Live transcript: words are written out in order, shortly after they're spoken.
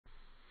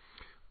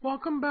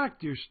Welcome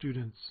back, dear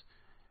students.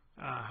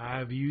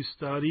 Have you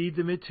studied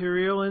the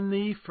material in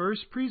the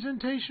first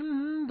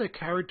presentation, the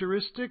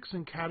characteristics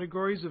and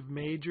categories of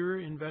major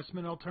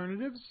investment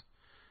alternatives?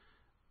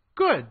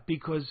 Good,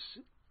 because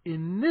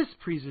in this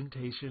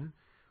presentation,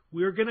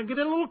 we're going to get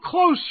a little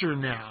closer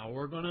now.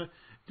 We're going to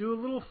do a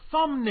little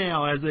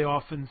thumbnail, as they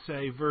often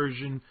say,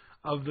 version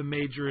of the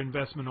major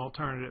investment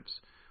alternatives.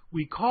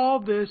 We call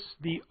this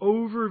the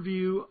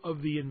overview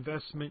of the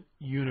investment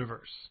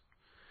universe.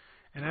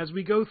 And as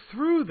we go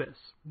through this,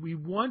 we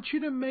want you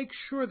to make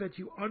sure that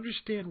you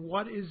understand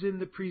what is in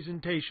the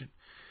presentation.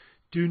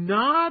 Do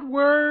not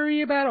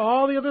worry about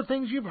all the other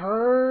things you've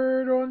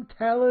heard on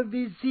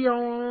television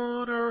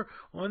or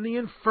on the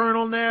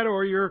infernal net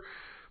or your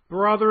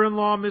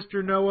brother-in-law,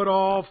 Mr.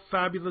 Know-It-All,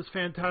 fabulous,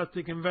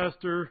 fantastic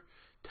investor,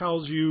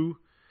 tells you.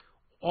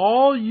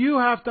 All you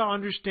have to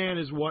understand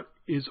is what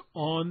is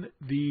on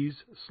these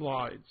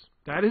slides.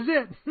 That is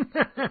it.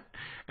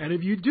 And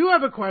if you do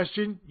have a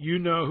question, you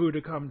know who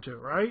to come to,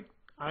 right?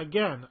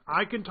 Again,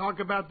 I can talk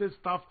about this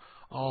stuff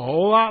a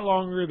whole lot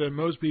longer than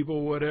most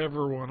people would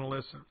ever want to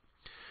listen.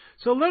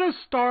 So let us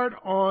start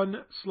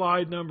on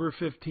slide number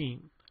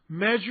 15,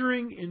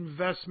 measuring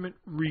investment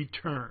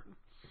return.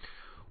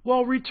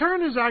 Well,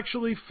 return is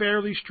actually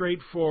fairly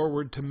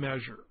straightforward to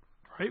measure,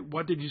 right?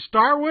 What did you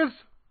start with?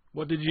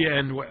 What did you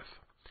end with?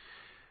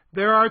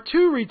 There are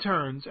two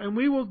returns, and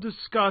we will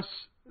discuss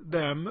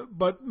them,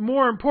 but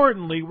more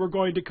importantly, we're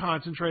going to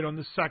concentrate on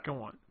the second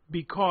one,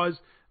 because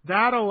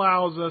that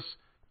allows us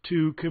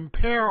to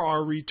compare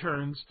our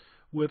returns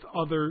with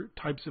other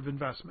types of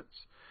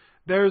investments.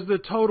 There's the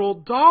total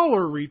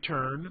dollar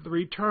return, the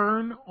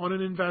return on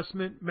an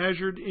investment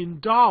measured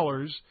in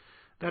dollars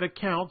that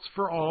accounts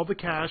for all the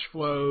cash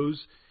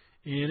flows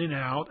in and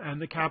out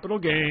and the capital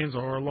gains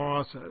or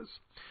losses.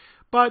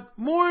 But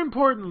more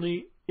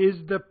importantly is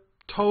the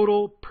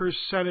total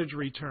percentage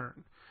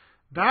return.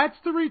 That's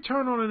the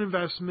return on an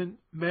investment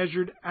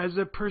measured as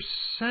a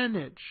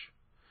percentage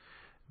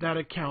that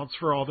accounts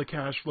for all the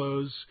cash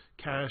flows,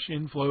 cash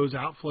inflows,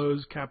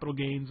 outflows, capital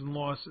gains, and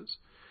losses,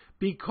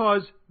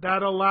 because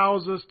that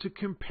allows us to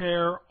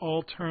compare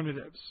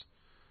alternatives.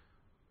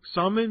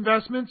 Some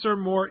investments are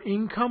more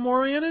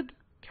income-oriented,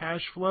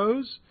 cash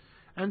flows,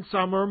 and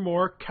some are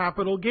more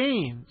capital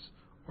gains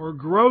or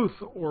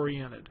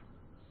growth-oriented.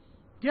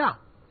 Yeah.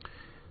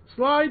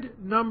 Slide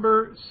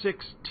number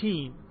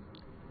 16.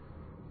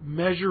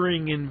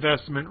 Measuring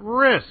investment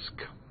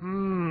risk.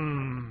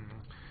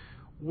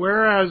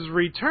 Whereas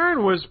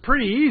return was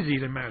pretty easy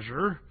to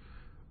measure,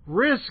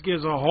 risk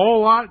is a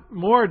whole lot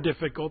more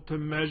difficult to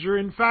measure.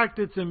 In fact,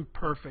 it's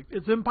imperfect.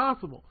 It's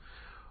impossible.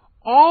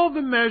 All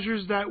the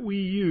measures that we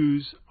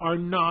use are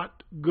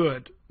not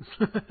good.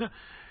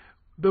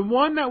 The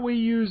one that we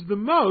use the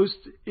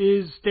most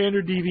is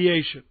standard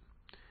deviation.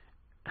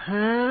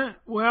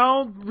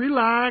 Well,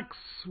 relax.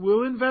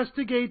 We'll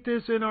investigate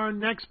this in our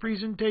next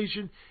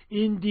presentation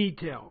in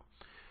detail.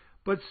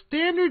 But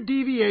standard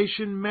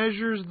deviation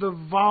measures the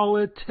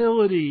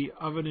volatility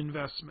of an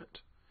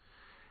investment.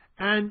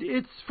 And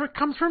it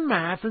comes from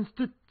math and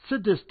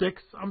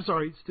statistics.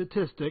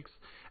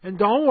 And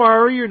don't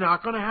worry, you're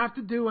not going to have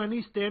to do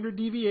any standard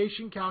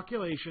deviation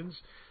calculations.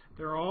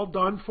 They're all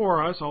done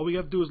for us. All we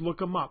have to do is look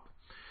them up.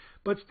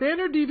 But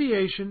standard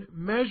deviation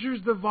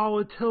measures the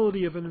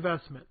volatility of an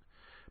investment.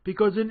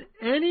 Because in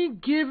any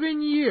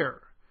given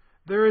year,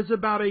 there is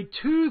about a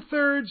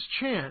 2/3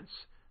 chance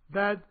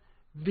that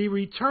the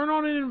return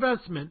on an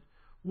investment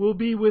will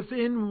be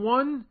within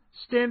one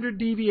standard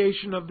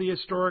deviation of the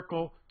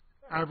historical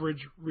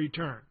average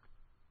return.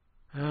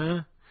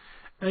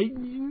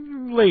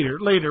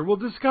 Later. We'll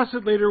discuss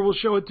it later. We'll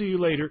show it to you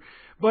later.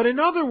 But in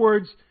other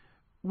words,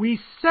 we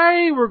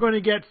say we're going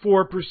to get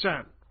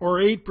 4% or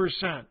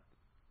 8%.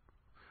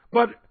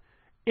 But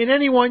in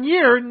any one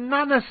year,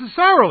 not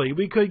necessarily.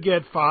 We could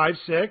get 5,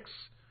 6,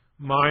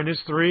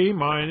 -3,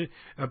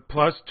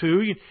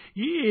 +2.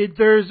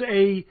 There's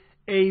a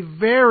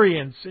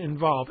variance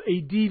involved,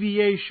 a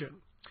deviation.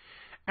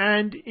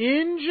 And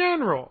in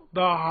general,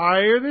 the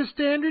higher the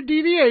standard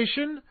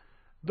deviation,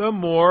 the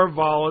more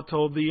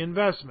volatile the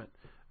investment,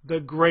 the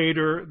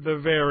greater the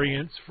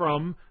variance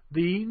from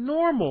the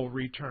normal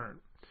return.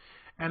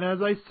 And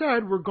as I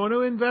said, we're going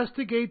to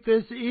investigate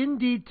this in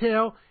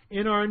detail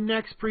in our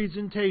next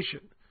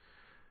presentation.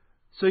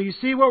 So you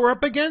see what we're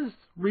up against?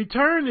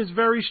 Return is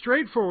very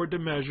straightforward to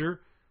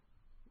measure.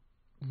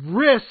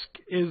 Risk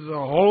is a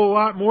whole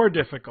lot more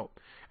difficult.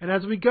 And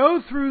as we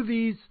go through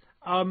these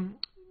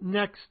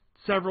next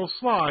several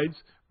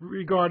slides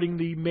regarding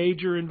the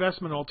major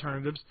investment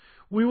alternatives,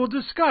 we will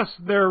discuss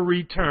their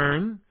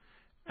return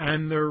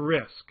and their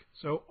risk.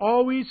 So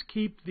always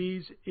keep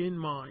these in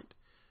mind.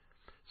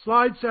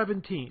 Slide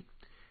 17.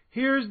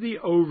 Here's the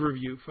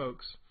overview,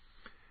 folks.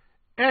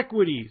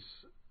 Equities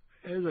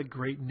is a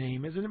great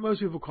name, isn't it?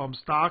 Most people call them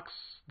stocks.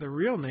 The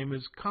real name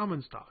is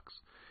common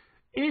stocks.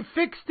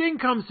 Fixed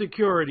income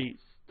securities.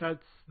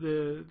 That's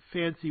the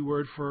fancy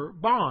word for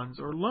bonds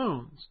or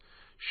loans.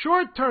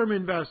 Short-term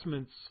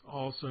investments,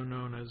 also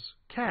known as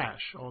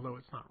cash, although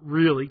it's not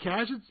really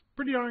cash, it's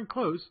pretty darn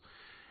close.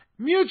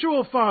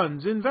 Mutual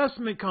funds,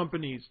 investment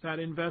companies that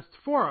invest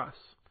for us.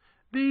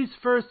 These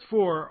first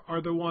four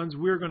are the ones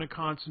we're going to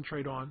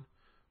concentrate on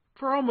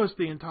for almost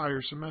the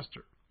entire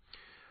semester.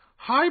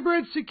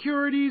 Hybrid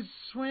securities,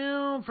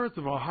 well, first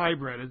of all,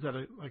 hybrid, is that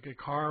like a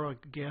car,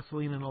 like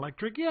gasoline and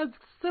electric? Yeah, it's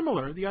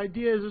similar. The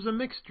idea is there's a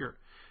mixture.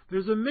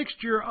 There's a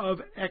mixture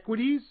of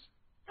equities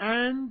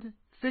and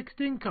fixed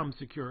income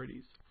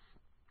securities.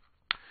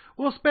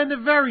 We'll spend a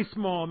very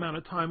small amount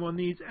of time on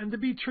these, and to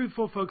be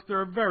truthful, folks,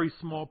 they're a very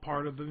small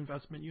part of the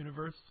investment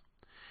universe.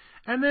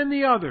 And then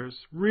the others,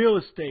 real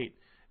estate,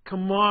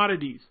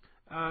 commodities,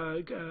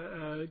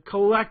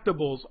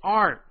 collectibles,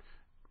 art,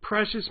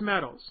 precious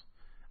metals.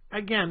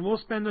 Again, we'll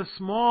spend a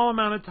small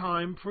amount of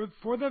time.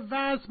 For the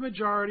vast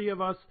majority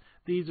of us,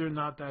 these are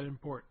not that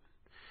important.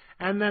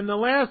 And then the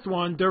last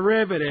one,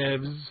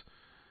 derivatives.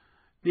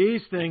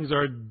 These things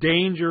are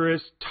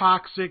dangerous,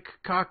 toxic,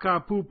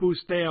 caca-poo-poo,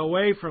 stay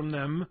away from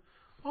them.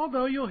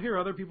 Although you'll hear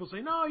other people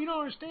say, no, you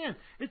don't understand.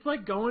 It's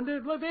like going to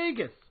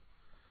Vegas.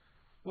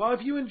 Well,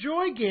 if you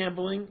enjoy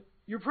gambling,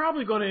 you're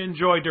probably going to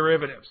enjoy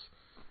derivatives.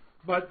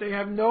 But they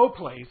have no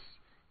place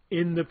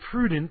in the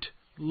prudent,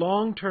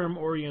 long-term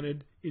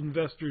oriented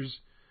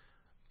investor's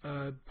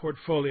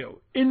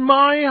portfolio. In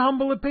my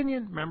humble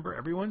opinion, remember,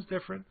 everyone's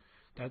different.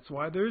 That's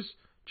why there's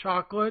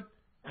chocolate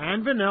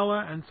and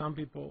vanilla, and some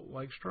people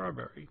like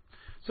strawberry.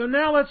 So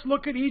now let's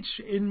look at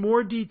each in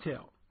more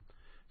detail.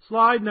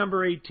 Slide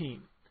number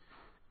 18.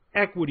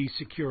 Equity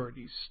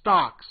securities,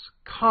 stocks,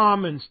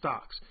 common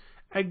stocks.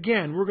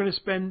 Again, we're going to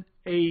spend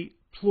a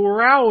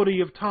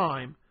plurality of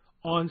time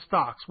on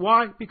stocks.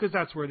 Why? Because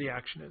that's where the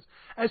action is.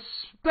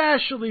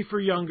 Especially for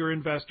younger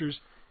investors,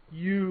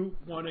 you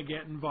want to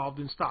get involved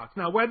in stocks.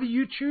 Now, whether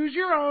you choose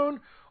your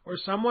own or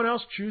someone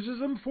else chooses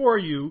them for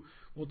you,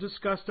 we'll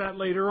discuss that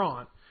later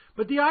on.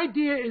 But the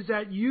idea is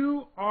that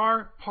you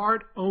are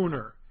part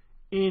owner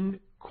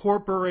in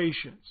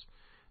corporations.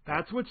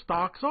 That's what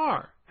stocks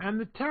are. And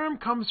the term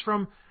comes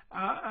from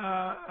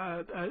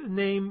a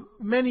name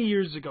many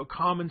years ago,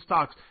 common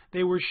stocks.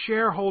 They were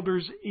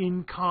shareholders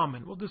in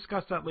common. We'll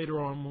discuss that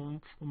later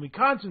on when we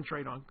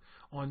concentrate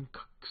on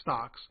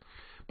stocks.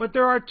 But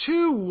there are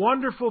two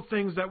wonderful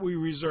things that we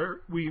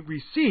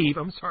receive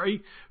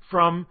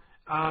from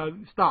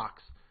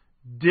stocks.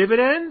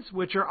 Dividends,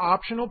 which are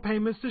optional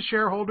payments to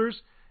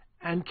shareholders,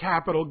 and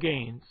capital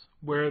gains,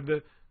 where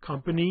the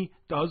company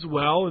does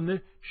well and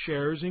the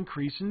shares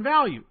increase in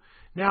value.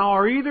 Now,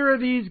 are either of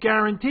these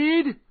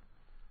guaranteed?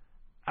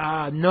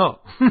 No.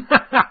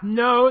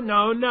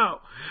 No.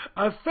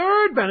 A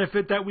third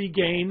benefit that we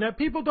gain that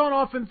people don't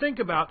often think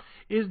about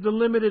is the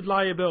limited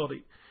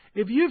liability.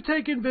 If you've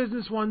taken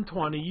Business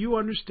 120, you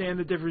understand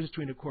the difference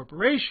between a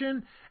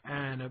corporation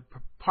and a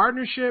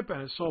partnership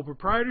and a sole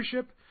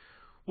proprietorship.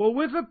 Well,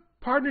 with a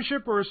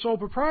partnership or a sole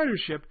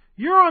proprietorship,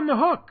 you're on the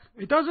hook.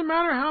 It doesn't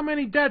matter how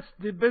many debts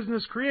the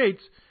business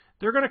creates,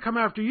 they're going to come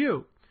after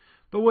you.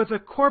 But with a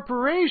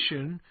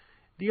corporation,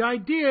 the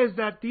idea is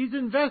that these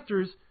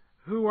investors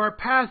who are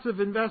passive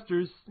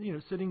investors,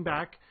 sitting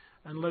back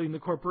and letting the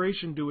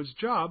corporation do its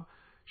job,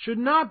 should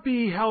not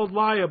be held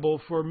liable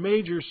for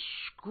major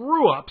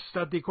screw-ups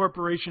that the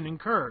corporation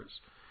incurs.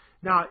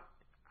 Now,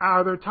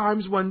 are there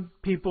times when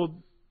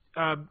people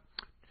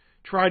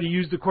try to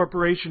use the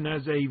corporation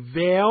as a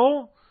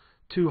veil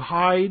to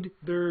hide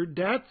their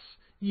debts?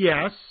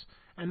 Yes,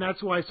 and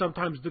that's why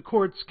sometimes the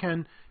courts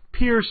can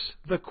pierce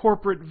the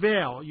corporate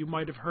veil. You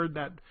might have heard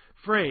that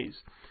phrase.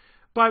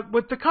 But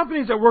with the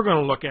companies that we're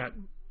going to look at,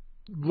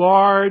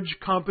 large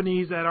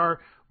companies that are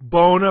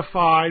bona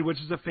fide, which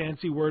is a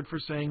fancy word for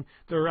saying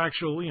they're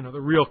actual,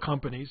 the real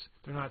companies.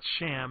 They're not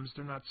shams.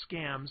 They're not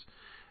scams.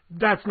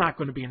 That's not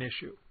going to be an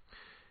issue.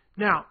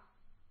 Now,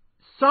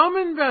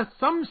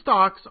 some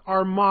stocks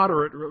are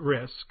moderate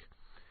risk,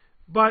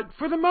 but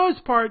for the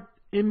most part,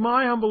 in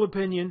my humble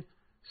opinion,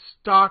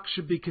 stocks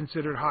should be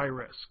considered high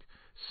risk.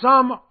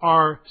 Some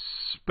are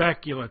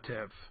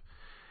speculative.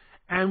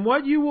 And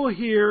what you will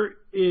hear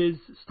is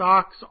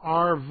stocks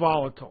are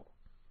volatile.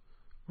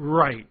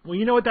 Right. Well,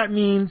 you know what that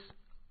means?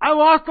 I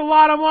lost a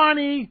lot of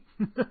money.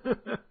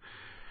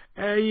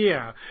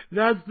 Yeah,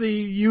 that's the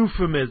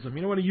euphemism.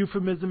 You know what a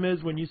euphemism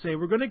is? When you say,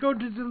 we're going to go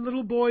to the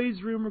little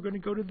boy's room, we're going to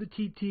go to the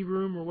TT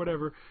room or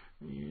whatever,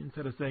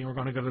 instead of saying we're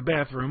going to go to the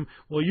bathroom.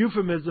 Well,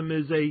 euphemism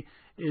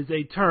is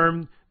a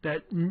term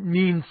that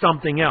means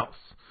something else.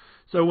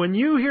 So when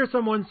you hear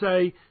someone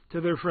say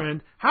to their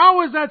friend, how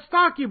was that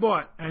stock you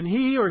bought? And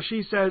he or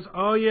she says,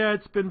 oh yeah,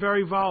 it's been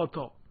very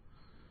volatile.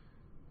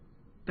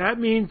 That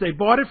means they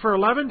bought it for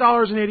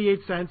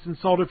 $11.88 and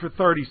sold it for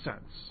 30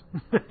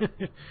 cents.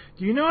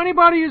 Do you know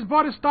anybody who's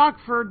bought a stock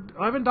for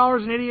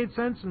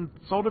 $11.88 and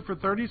sold it for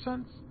 30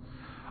 cents?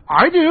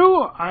 I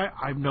do.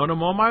 I've known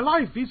him all my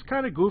life. He's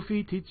kind of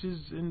goofy, teaches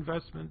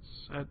investments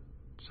at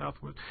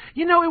Southwest.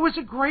 It was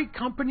a great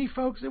company,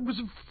 folks. It was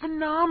a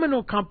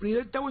phenomenal company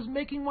that was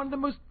making one of the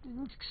most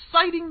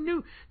exciting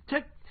new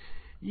tech.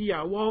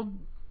 Yeah, well,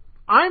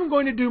 I'm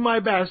going to do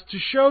my best to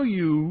show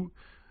you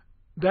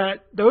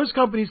that those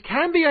companies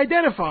can be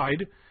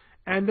identified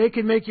And they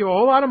can make you a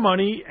whole lot of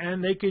money,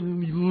 and they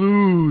can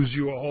lose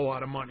you a whole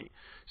lot of money.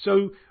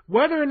 So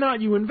whether or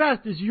not you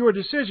invest is your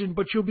decision,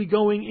 but you'll be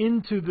going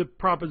into the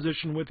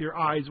proposition with your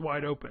eyes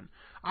wide open.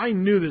 I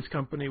knew this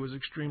company was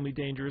extremely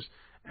dangerous,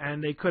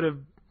 and they could have,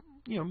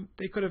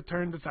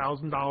 turned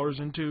 $1,000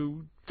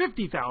 into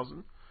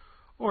 $50,000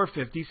 or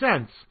 50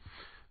 cents,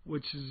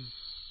 which is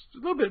a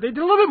little bit. They did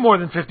a little bit more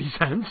than 50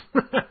 cents.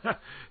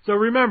 So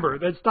remember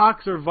that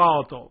stocks are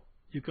volatile.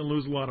 You can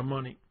lose a lot of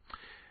money,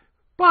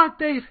 but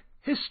they've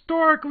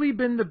historically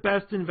been the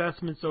best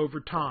investments over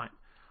time.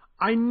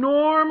 I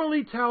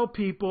normally tell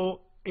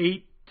people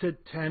 8 to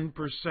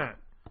 10%.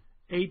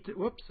 8 to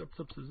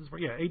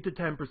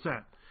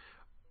 10%.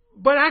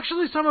 But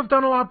actually some have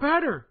done a lot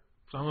better.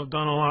 Some have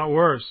done a lot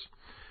worse.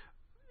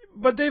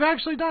 But they've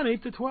actually done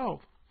 8 to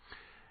 12.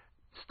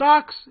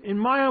 Stocks, in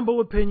my humble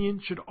opinion,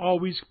 should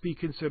always be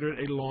considered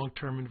a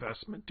long-term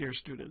investment, dear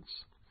students.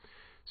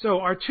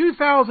 So our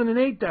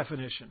 2008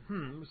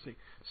 definition, let's see.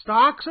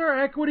 Stocks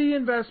are equity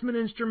investment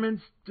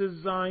instruments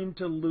designed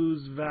to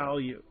lose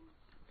value.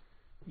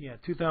 Yeah,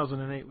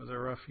 2008 was a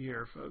rough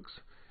year, folks.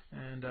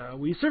 And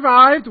we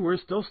survived. We're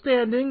still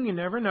standing. You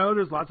never know.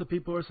 There's lots of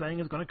people who are saying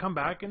it's going to come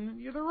back, and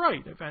yeah, they're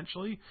right.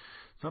 Eventually,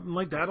 something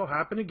like that will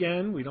happen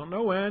again. We don't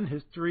know when.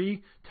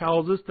 History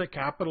tells us that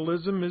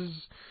capitalism is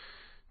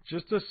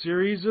just a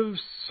series of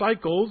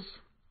cycles.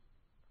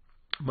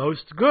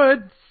 Most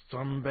good,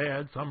 some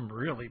bad, some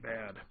really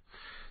bad.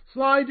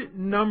 Slide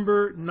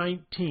number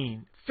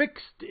 19.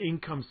 Fixed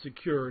income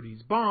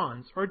securities,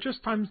 bonds, or just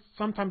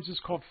sometimes it's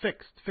called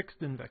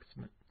fixed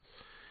investment.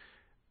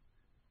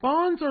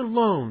 Bonds are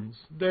loans.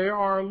 They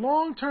are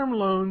long-term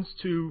loans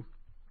to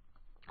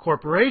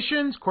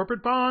corporations,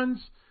 corporate bonds,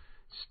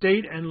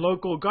 state and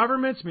local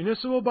governments,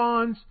 municipal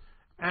bonds,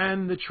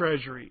 and the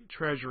treasury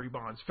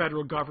bonds,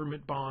 federal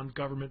government bonds,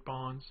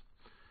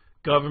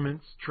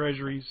 governments,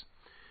 treasuries.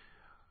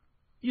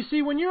 You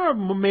see, when you're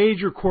a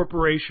major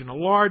corporation, a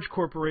large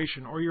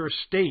corporation, or you're a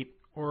state,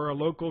 or a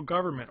local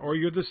government, or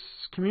you're this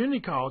community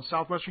college,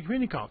 Southwestern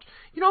Community College,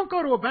 you don't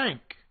go to a bank.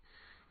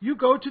 You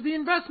go to the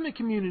investment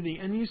community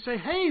and you say,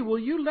 hey, will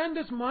you lend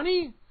us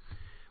money?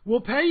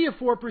 We'll pay you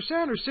 4% or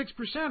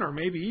 6% or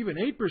maybe even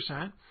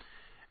 8%.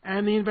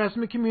 And the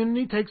investment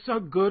community takes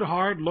a good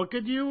hard look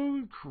at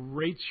you,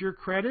 rates your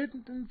credit,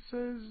 and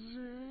says,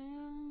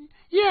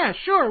 yeah,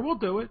 sure, we'll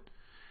do it.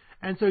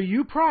 And so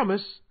you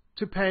promise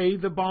to pay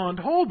the bond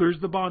holders,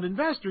 the bond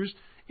investors,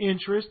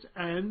 interest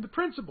and the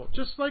principal,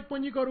 just like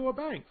when you go to a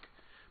bank.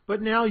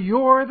 But now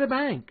you're the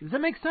bank. Does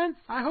that make sense?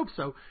 I hope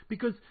so.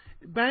 Because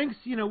banks,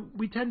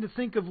 we tend to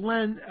think of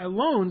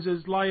loans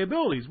as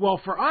liabilities.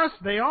 Well, for us,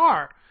 they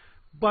are.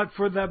 But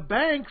for the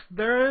banks,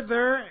 they're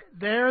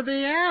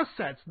the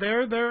assets.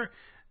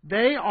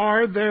 They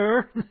are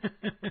their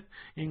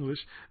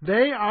English.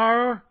 They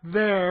are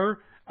their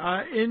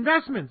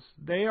investments.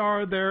 They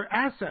are their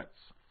assets.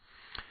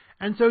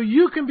 And so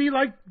you can be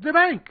like the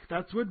bank.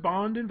 That's what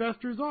bond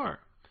investors are.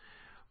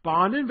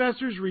 Bond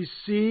investors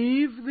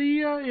receive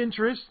the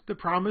interest, the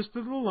promise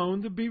of the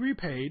loan to be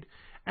repaid,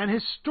 and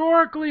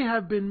historically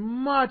have been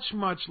much,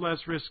 much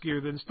less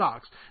riskier than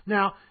stocks.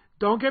 Now,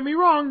 don't get me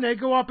wrong, they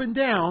go up and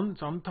down,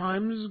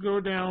 sometimes go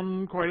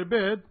down quite a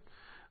bit,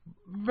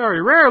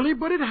 very rarely,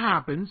 but it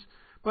happens.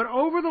 But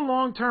over the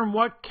long term,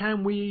 what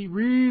can we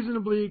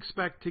reasonably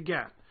expect to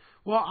get?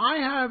 Well, I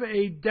have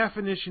a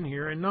definition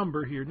here,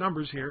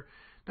 numbers here,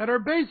 that are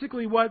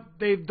basically what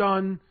they've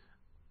done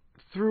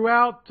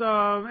throughout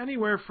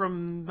anywhere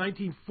from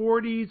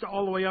 1940s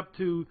all the way up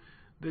to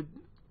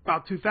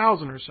about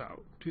 2000 or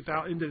so,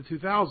 into the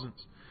 2000s.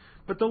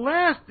 But the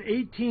last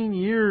 18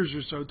 years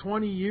or so,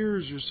 20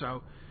 years or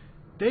so,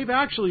 they've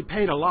actually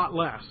paid a lot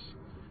less.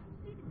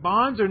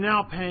 Bonds are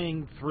now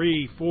paying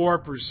 3%,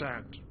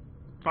 4%,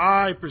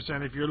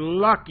 5% if you're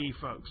lucky,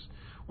 folks.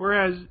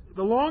 Whereas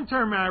the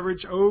long-term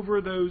average over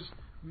those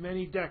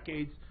many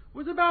decades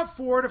was about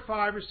 4 to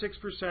 5 or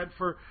 6%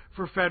 for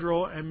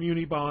federal and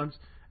muni bonds,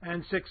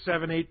 and 6,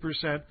 7,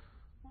 8%,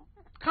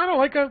 kind of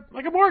like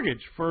a mortgage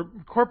for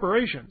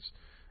corporations.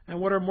 And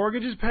what are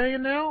mortgages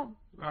paying now?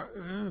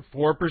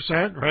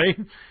 4%, right?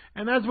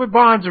 And that's what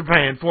bonds are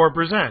paying,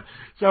 4%.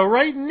 So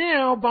right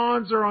now,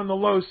 bonds are on the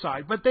low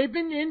side. But they've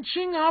been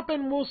inching up,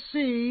 and we'll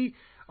see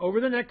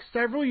over the next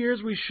several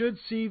years, we should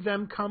see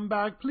them come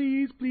back.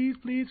 Please, please,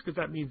 please, because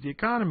that means the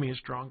economy is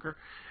stronger.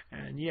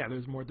 And yeah,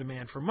 there's more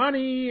demand for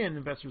money, and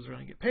investors are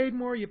going to get paid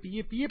more, yippee,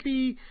 yippee,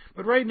 yippee.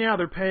 But right now,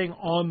 they're paying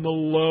on the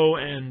low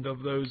end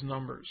of those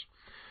numbers.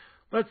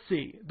 Let's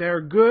see.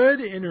 They're good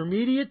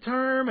intermediate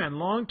term and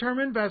long-term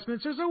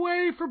investments. There's a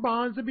way for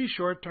bonds to be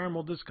short-term.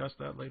 We'll discuss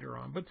that later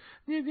on. But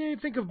you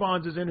think of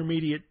bonds as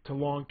intermediate to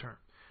long-term.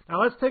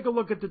 Now, let's take a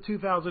look at the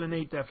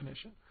 2008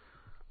 definition.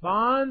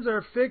 Bonds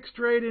are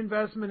fixed-rate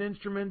investment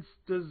instruments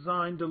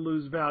designed to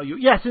lose value.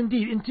 Yes,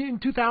 indeed, in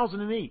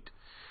 2008.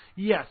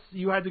 Yes,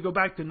 you had to go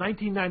back to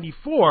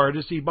 1994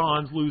 to see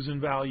bonds lose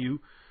in value,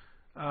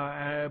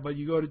 but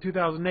you go to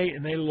 2008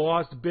 and they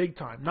lost big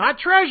time. Not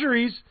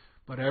treasuries,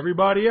 but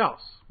everybody else.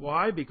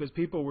 Why? Because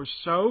people were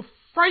so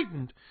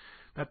frightened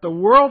that the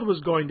world was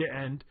going to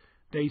end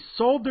They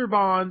sold their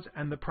bonds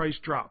and the price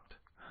dropped.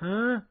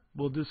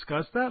 We'll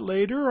discuss that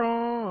later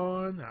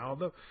on, how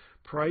the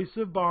price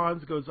of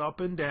bonds goes up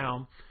and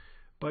down.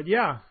 But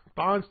yeah,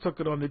 bonds took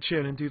it on the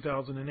chin in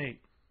 2008.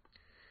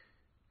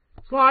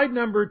 Slide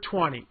number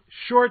 20,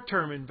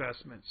 short-term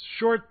investments,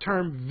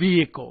 short-term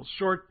vehicles,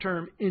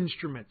 short-term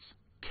instruments,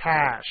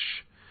 cash.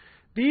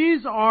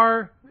 These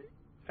are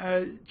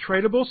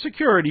tradable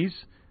securities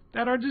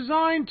that are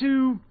designed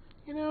to,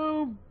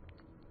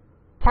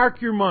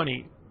 park your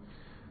money.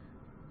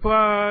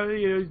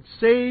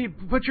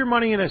 Put your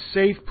money in a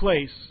safe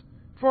place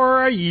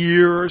for a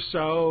year or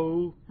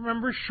so.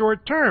 Remember,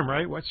 short term,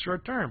 right? What's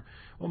short term?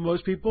 Well,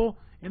 most people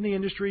in the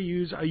industry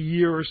use a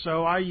year or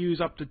so. I use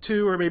up to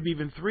 2 or maybe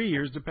even 3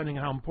 years, depending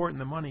on how important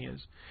the money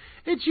is.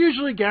 It's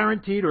usually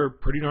guaranteed or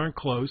pretty darn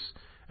close,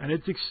 and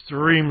it's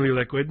extremely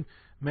liquid.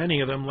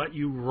 Many of them let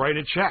you write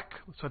a check,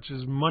 such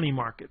as money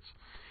markets.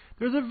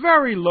 There's a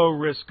very low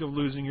risk of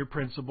losing your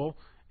principal.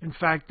 In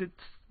fact, it's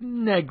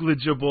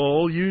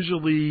negligible.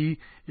 Usually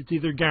it's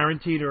either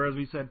guaranteed or, as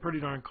we said, pretty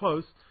darn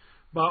close.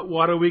 But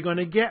what are we going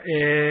to get?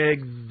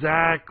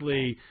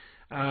 Exactly.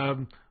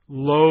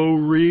 Low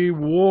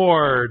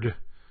reward.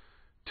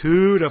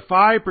 2 to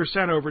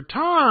 5% over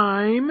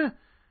time.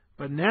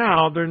 But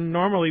now they're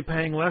normally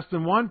paying less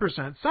than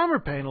 1%. Some are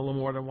paying a little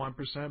more than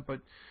 1%, but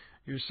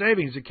your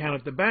savings account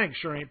at the bank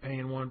sure ain't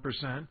paying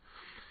 1%.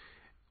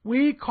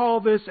 We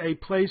call this a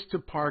place to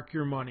park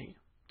your money.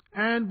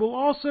 And we'll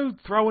also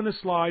throw in a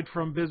slide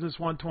from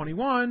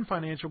BUS123,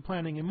 Financial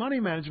Planning and Money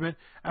Management,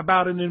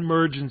 about an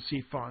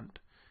emergency fund.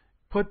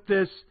 Put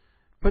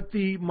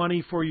the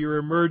money for your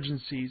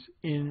emergencies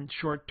in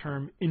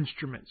short-term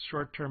instruments,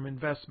 short-term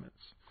investments.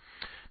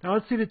 Now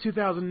let's see the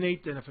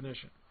 2008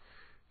 definition.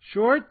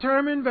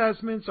 Short-term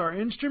investments are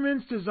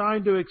instruments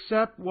designed to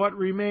accept what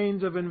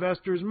remains of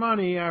investors'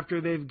 money after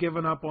they've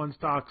given up on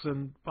stocks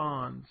and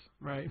bonds,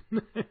 right?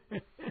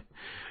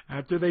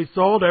 After they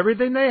sold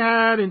everything they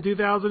had in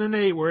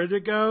 2008, where did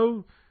it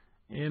go?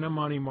 In a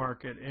money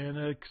market, in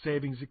a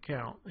savings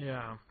account.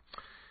 Yeah,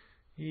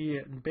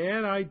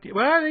 bad idea.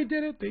 Well, they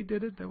did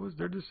it. That was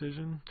their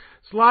decision.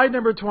 Slide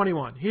number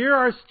 21. Here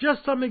are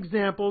just some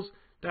examples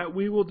that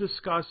we will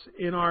discuss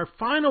in our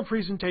final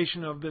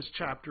presentation of this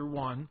chapter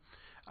 1.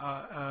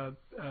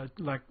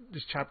 Like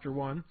this chapter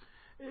 1.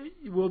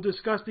 We'll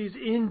discuss these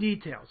in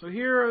detail. So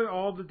here are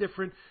all the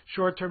different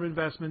short-term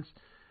investments.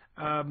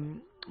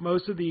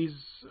 Most of these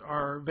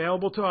are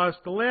available to us.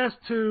 The last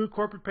 2,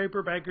 corporate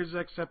paper, bankers'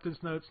 acceptance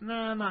notes,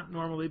 not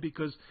normally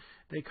because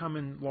they come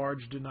in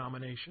large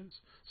denominations.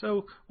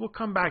 So we'll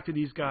come back to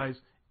these guys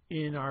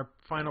in our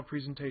final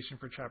presentation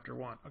for chapter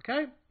 1.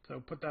 Okay? So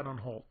put that on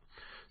hold.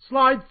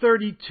 Slide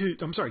 22.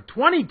 I'm sorry,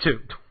 22.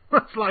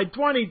 Slide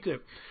 22.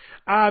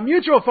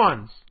 Mutual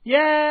funds.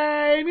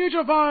 Yay,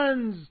 mutual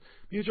funds!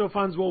 Mutual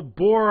funds will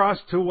bore us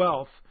to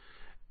wealth.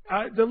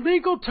 The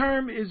legal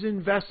term is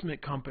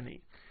investment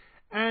company.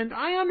 And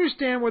I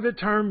understand where the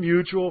term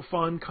mutual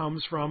fund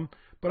comes from,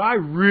 but I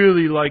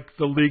really like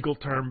the legal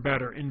term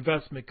better,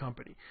 investment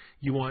company.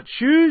 You want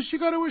shoes, you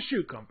go to a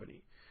shoe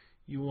company.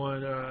 You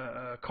want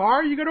a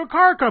car, you go to a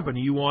car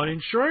company. You want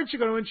insurance, you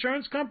go to an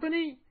insurance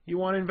company. You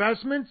want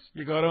investments,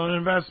 you go to an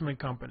investment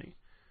company.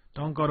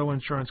 Don't go to an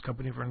insurance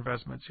company for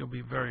investments. You'll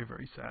be very,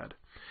 very sad.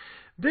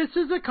 This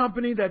is a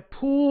company that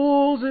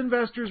pools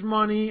investors'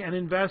 money and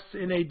invests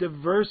in a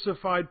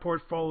diversified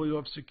portfolio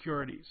of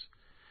securities.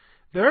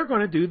 They're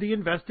going to do the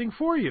investing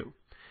for you.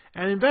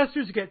 And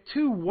investors get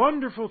 2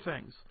 wonderful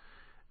things.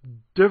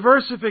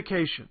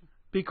 Diversification,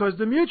 because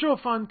the mutual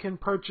fund can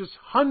purchase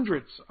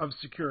hundreds of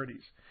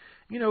securities.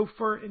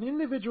 For an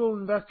individual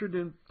investor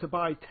to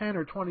buy 10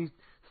 or 20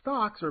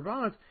 stocks or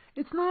bonds,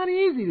 it's not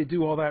easy to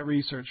do all that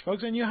research,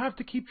 folks, and you have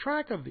to keep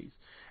track of these.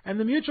 And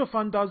the mutual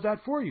fund does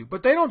that for you.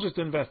 But they don't just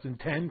invest in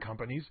 10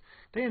 companies.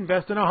 They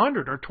invest in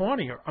 100 or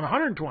 20 or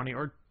 120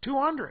 or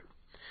 200.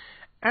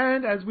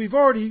 And as we've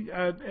already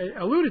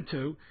alluded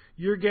to,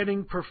 you're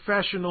getting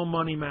professional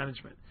money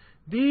management.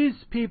 These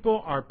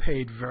people are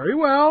paid very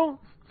well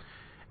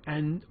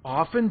and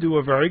often do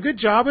a very good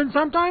job, and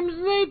sometimes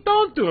they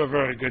don't do a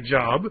very good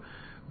job.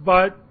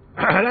 But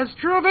that's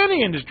true of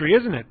any industry,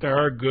 isn't it? There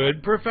are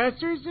good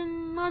professors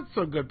and not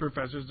so good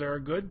professors. There are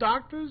good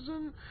doctors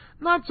and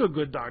not so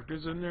good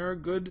doctors, and there are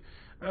good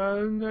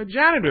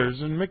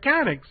janitors and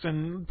mechanics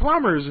and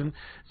plumbers. And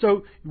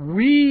so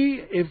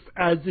we, if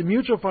as the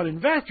mutual fund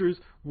investors,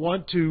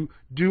 want to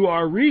do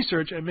our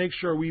research and make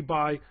sure we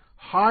buy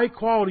high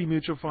quality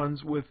mutual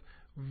funds with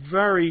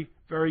very,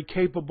 very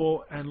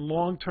capable and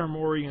long-term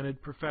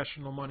oriented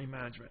professional money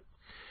management.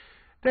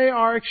 They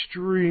are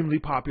extremely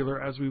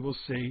popular, as we will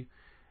see,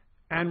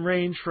 and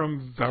range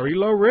from very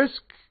low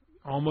risk,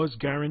 almost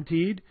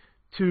guaranteed,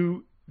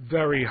 to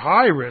very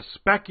high risk,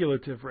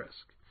 speculative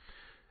risk.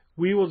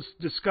 We will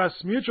discuss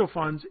mutual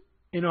funds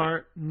in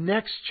our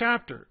next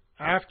chapter.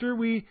 After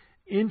we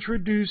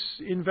introduce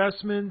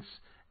investments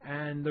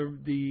and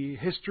the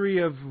history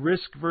of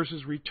risk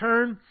versus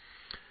return,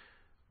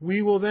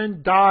 we will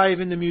then dive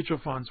into mutual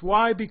funds.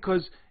 Why?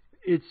 Because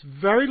it's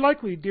very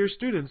likely, dear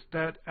students,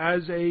 that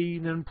as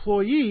an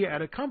employee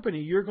at a company,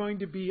 you're going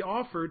to be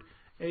offered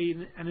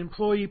an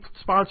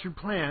employee-sponsored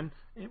plan,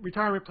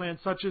 retirement plan,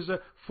 such as a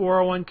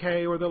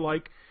 401k or the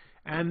like,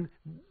 and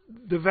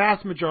the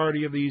vast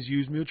majority of these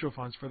use mutual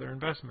funds for their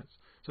investments.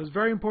 So it's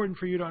very important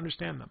for you to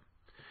understand them.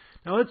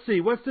 Now let's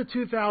see, what's the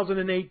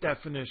 2008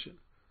 definition?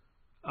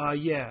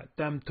 Yeah,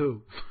 them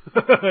too.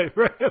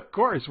 Of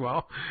course,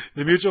 well,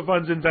 the mutual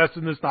funds invest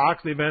in the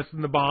stocks, they invest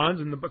in the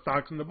bonds, and the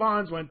stocks and the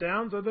bonds went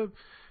down, so the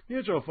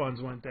mutual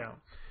funds went down.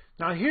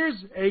 Now here's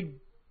a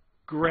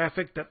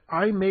graphic that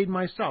I made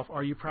myself.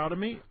 Are you proud of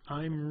me?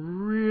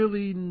 I'm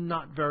really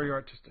not very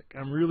artistic.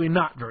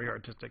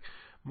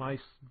 My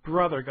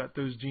brother got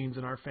those genes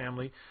in our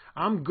family.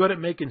 I'm good at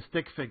making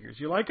stick figures.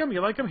 You like them?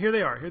 You like them? Here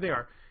they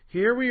are.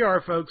 Here we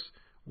are, folks.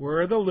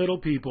 We're the little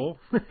people,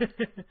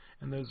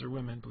 and those are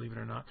women, believe it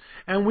or not.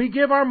 And we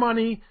give our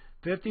money,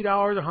 $50,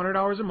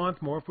 $100 a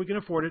month, more if we can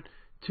afford it,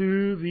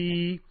 to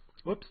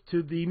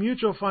the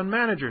mutual fund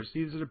managers.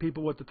 These are the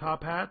people with the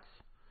top hats,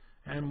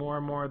 and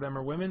more of them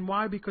are women.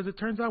 Why? Because it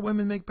turns out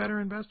women make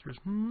better investors.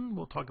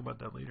 We'll talk about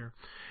that later.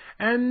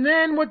 And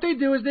then what they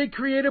do is they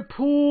create a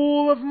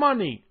pool of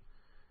money.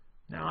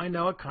 Now, I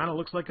know it kind of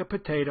looks like a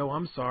potato,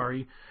 I'm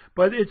sorry,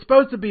 but it's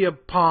supposed to be a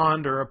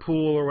pond or a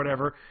pool or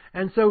whatever.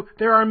 And so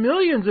there are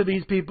millions of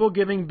these people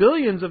giving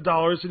billions of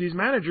dollars to these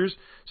managers.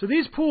 So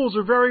these pools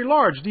are very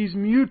large, these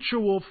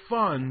mutual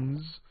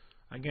funds.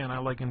 Again, I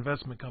like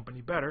investment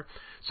company better.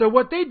 So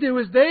what they do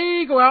is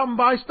they go out and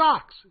buy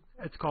stocks.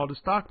 It's called a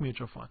stock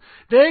mutual fund.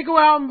 They go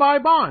out and buy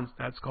bonds.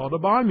 That's called a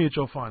bond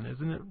mutual fund.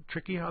 Isn't it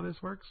tricky how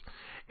this works?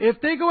 If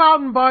they go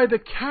out and buy the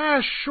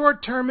cash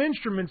short-term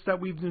instruments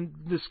that we've been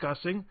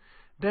discussing,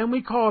 then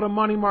we call it a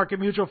money market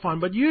mutual fund.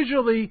 But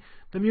usually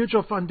the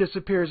mutual fund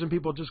disappears and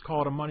people just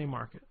call it a money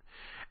market.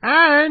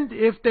 And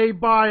if they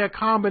buy a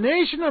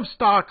combination of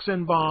stocks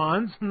and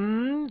bonds,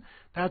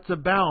 that's a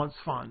balance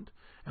fund.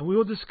 And we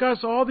will discuss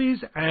all these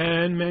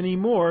and many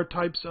more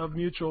types of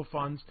mutual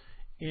funds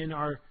in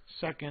our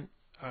second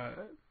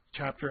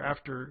chapter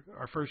after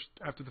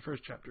the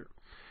first chapter.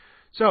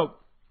 So,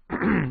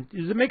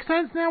 does it make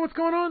sense now what's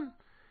going on?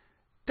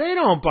 They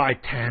don't buy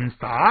 10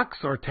 stocks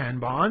or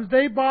 10 bonds.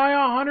 They buy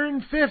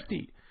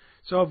 150.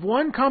 So if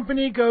one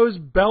company goes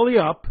belly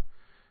up,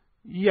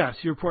 yes,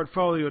 your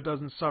portfolio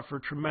doesn't suffer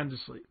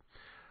tremendously.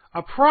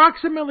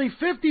 Approximately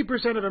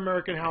 50% of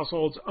American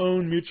households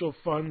own mutual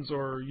funds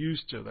or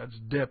used to. That's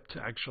dipped,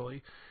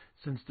 actually,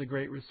 since the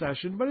Great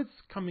Recession, but it's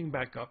coming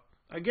back up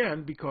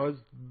again because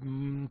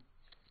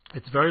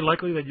it's very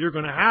likely that you're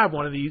going to have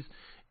one of these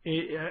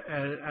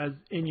as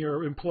in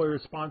your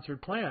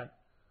employer-sponsored plan,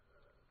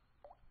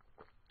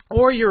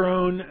 or your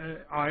own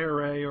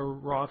IRA or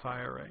Roth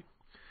IRA.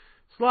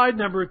 Slide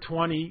number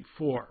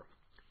 24,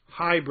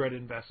 hybrid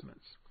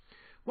investments.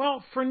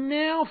 Well, for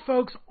now,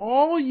 folks,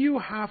 all you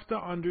have to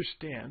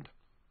understand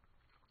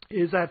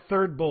is that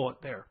third bullet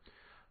there.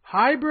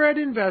 Hybrid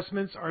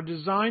investments are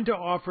designed to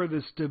offer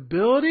the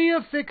stability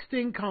of fixed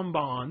income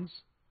bonds,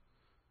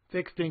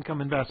 fixed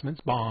income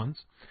investments, bonds,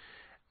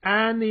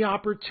 and the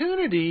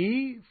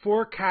opportunity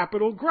for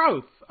capital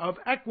growth of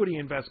equity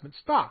investment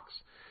stocks.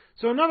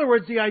 So in other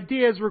words, the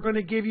idea is we're going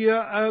to give you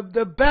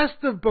the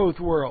best of both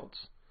worlds.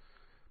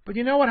 But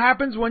you know what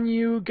happens when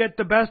you get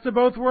the best of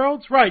both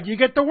worlds? Right, you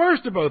get the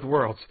worst of both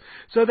worlds.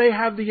 So they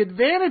have the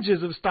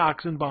advantages of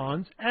stocks and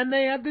bonds, and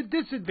they have the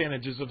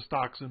disadvantages of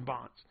stocks and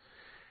bonds.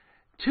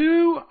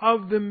 Two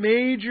of the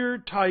major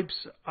types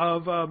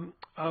of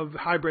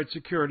hybrid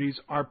securities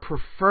are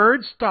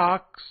preferred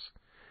stocks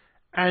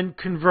and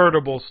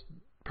convertible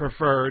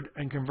preferred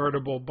and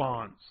convertible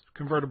bonds,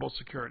 convertible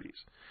securities.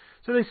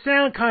 So they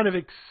sound kind of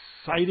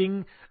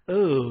exciting.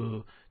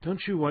 Oh,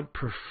 don't you want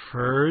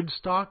preferred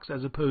stocks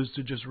as opposed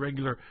to just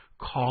regular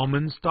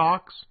common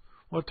stocks?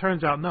 Well, it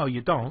turns out, no,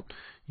 you don't.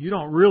 You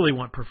don't really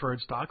want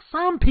preferred stocks.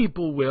 Some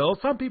people will.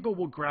 Some people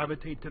will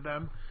gravitate to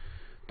them.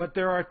 But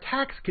there are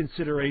tax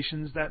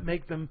considerations that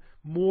make them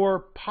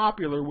more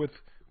popular with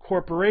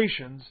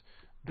corporations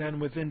than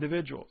with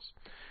individuals.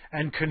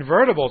 And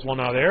convertibles, well,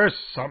 now there's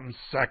something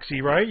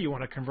sexy, right? You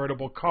want a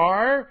convertible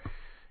car?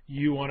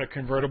 You want a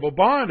convertible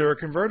bond or a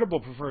convertible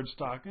preferred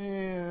stock?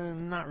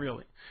 Not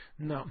really.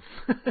 No.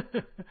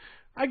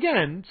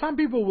 Again, some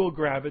people will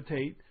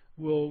gravitate,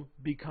 will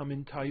become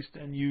enticed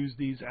and use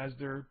these as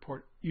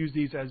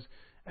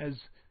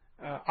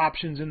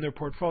options in their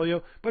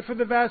portfolio. But for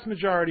the vast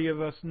majority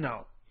of us,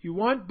 no. You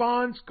want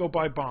bonds? Go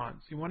buy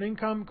bonds. You want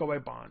income? Go buy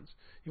bonds.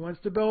 You want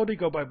stability?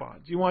 Go buy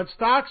bonds. You want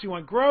stocks? You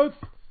want growth?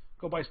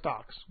 Go buy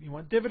stocks. You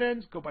want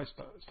dividends? Go buy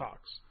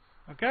stocks.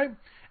 Okay?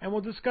 And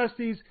we'll discuss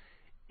these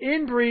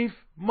in brief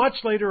much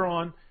later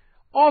on.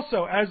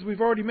 Also, as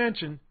we've already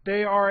mentioned,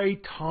 they are a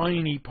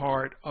tiny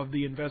part of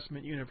the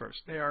investment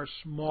universe. They are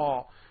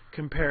small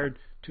compared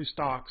to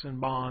stocks and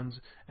bonds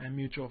and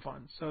mutual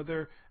funds. So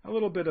they're a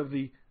little bit of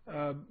the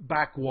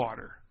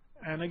backwater.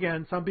 And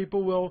again, some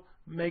people will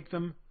make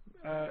them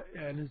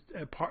an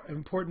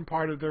important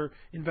part of their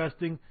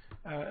investing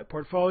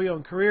portfolio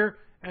and career,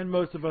 and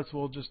most of us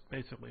will just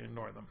basically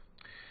ignore them.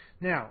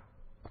 Now,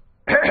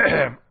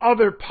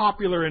 other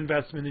popular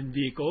investment in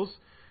vehicles,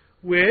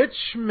 which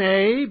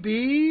may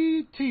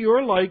be to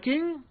your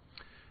liking,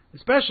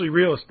 especially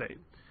real estate.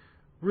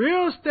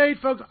 Real estate,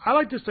 folks, I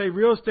like to say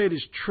real estate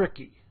is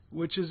tricky,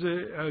 which is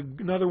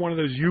another one of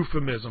those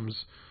euphemisms.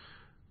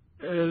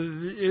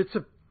 It's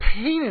a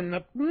pain in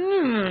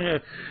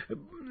the...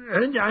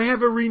 And I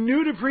have a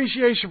renewed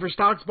appreciation for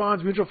stocks,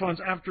 bonds, mutual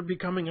funds after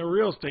becoming a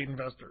real estate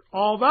investor,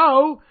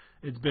 although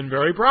it's been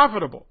very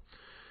profitable.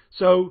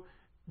 So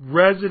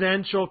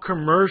residential,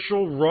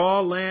 commercial,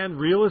 raw land,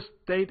 real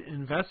estate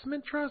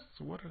investment trusts,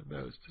 what are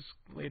those? Just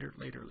later.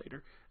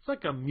 It's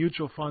like a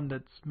mutual fund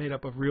that's made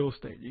up of real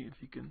estate. If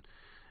you can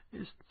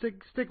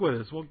stick with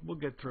us, we'll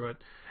get through it.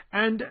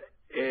 And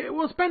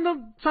we'll spend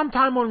some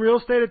time on real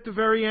estate at the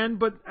very end,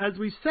 but as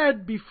we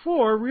said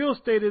before, real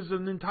estate is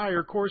an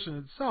entire course in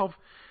itself,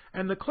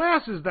 and the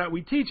classes that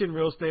we teach in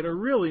real estate are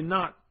really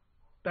not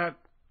that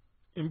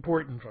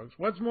important, folks.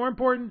 What's more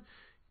important?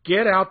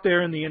 Get out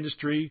there in the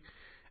industry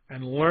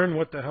and learn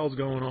what the hell's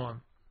going on.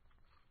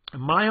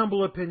 In my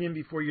humble opinion,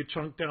 before you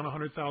chunk down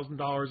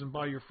 $100,000 and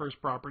buy your first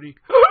property,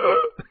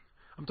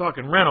 I'm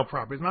talking rental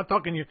properties. I'm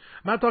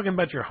not talking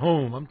about your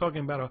home. I'm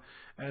talking about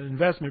an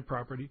investment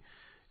property,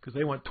 because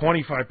they want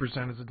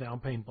 25% as a down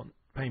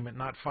payment,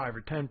 not 5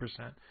 or 10%,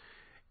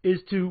 is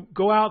to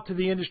go out to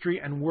the industry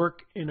and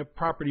work in a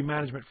property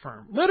management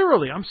firm.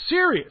 Literally, I'm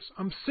serious.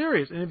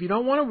 And if you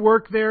don't want to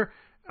work there,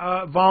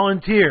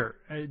 volunteer,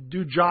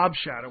 do job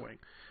shadowing,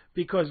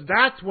 because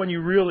that's when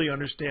you really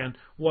understand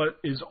what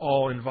is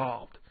all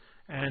involved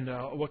and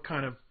what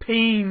kind of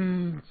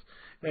pains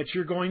that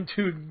you're going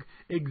to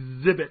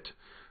exhibit.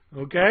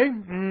 Okay?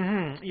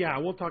 Yeah,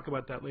 we'll talk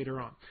about that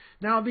later on.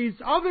 Now, these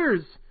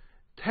others,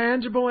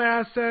 tangible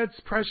assets,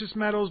 precious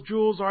metals,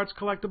 jewels, arts,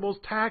 collectibles,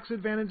 tax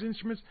advantage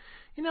instruments,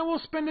 we'll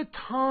spend a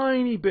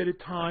tiny bit of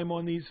time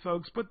on these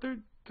folks, but they're,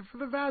 for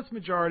the vast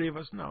majority of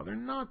us, no, they're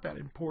not that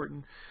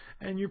important.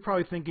 And you're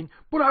probably thinking,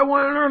 but I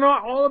want to learn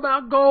all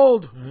about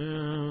gold.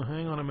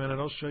 Hang on a minute.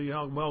 I'll show you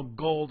how well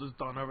gold has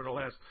done over the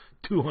last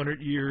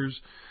 200 years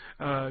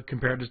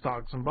compared to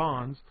stocks and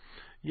bonds.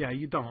 Yeah,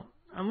 you don't.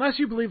 Unless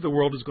you believe the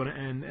world is going to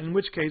end, in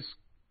which case,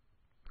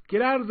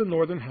 get out of the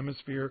northern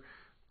hemisphere,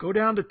 go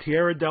down to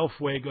Tierra del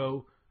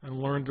Fuego,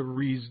 and learn to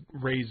raise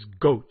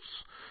goats.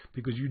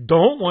 Because you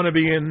don't want to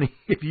be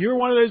if you're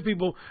one of those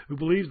people who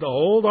believes the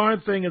whole darn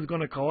thing is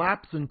going to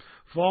collapse and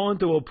fall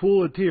into a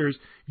pool of tears,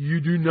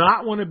 you do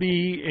not want to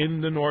be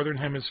in the northern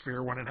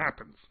hemisphere when it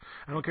happens.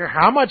 I don't care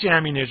how much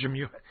ammunition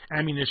you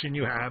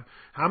have,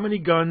 how many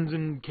guns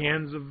and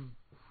cans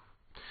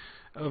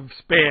of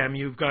Spam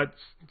you've got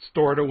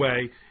stored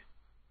away.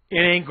 It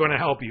ain't going to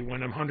help you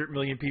when 100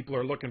 million people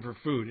are looking for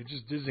food. It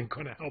just isn't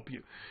going to help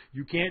you.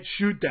 You can't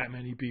shoot that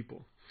many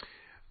people.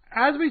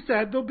 As we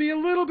said, there'll be a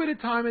little bit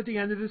of time at the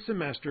end of the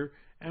semester,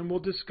 and we'll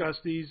discuss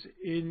these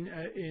in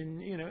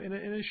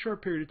a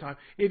short period of time.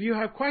 If you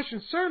have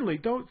questions, certainly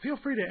feel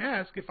free to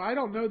ask. If I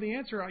don't know the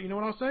answer, you know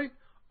what I'll say?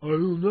 I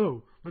don't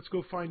know. Let's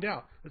go find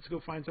out. Let's go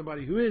find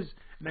somebody who is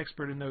an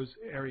expert in those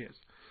areas.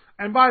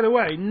 And by the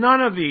way, none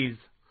of these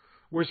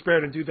were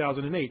spared in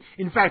 2008.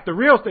 In fact, the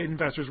real estate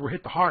investors were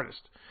hit the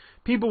hardest.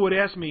 People would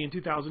ask me in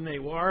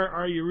 2008, well,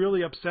 are you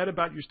really upset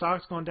about your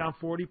stocks going down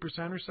 40%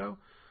 or so?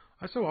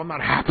 I said, well, I'm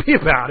not happy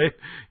about it.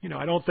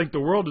 I don't think the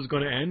world is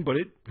going to end, but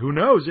who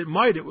knows? It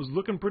might. It was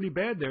looking pretty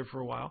bad there for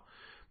a while.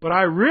 But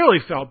I really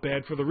felt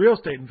bad for the real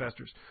estate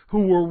investors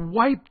who were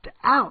wiped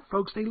out,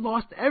 folks. They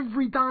lost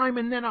every dime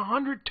and then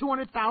 $100,000,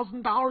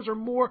 $200,000 or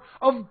more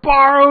of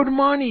borrowed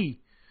money,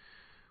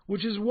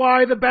 which is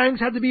why the banks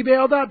had to be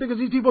bailed out, because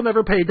these people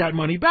never paid that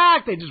money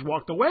back. They just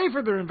walked away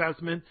from their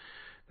investment.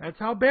 That's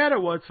how bad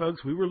it was,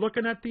 folks. We were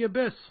looking at the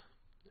abyss.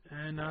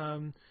 And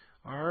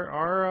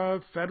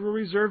our Federal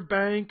Reserve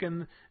Bank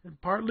and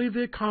partly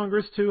the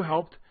Congress, too,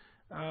 helped.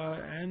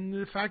 And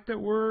the fact that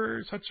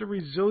we're such a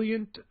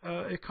resilient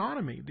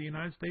economy, the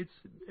United States,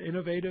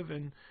 innovative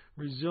and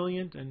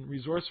resilient and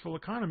resourceful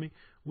economy,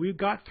 we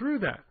got through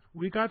that.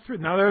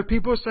 Now, there are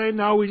people who say,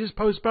 no, we just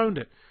postponed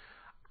it.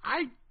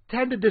 I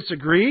tend to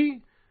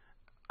disagree.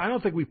 I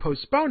don't think we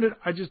postponed it.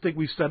 I just think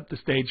we've set the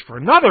stage for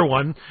another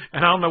one,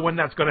 and I don't know when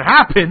that's going to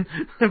happen,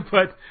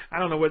 but I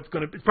don't know what it's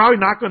going to be. It's probably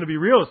not going to be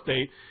real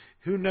estate.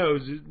 Who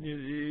knows?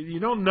 You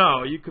don't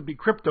know. It could be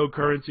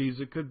cryptocurrencies.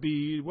 It could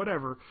be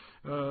whatever,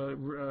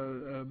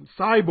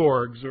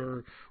 cyborgs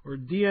or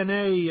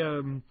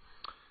DNA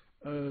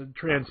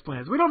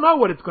transplants. We don't know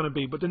what it's going to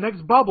be, but the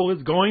next bubble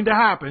is going to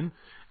happen.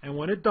 And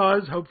when it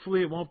does,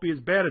 hopefully it won't be as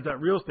bad as that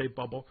real estate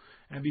bubble.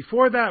 And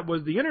before that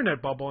was the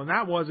internet bubble, and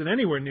that wasn't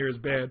anywhere near as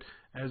bad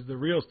as the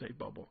real estate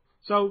bubble.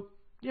 So,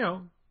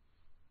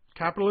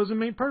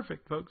 capitalism ain't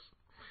perfect, folks.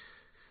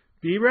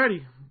 Be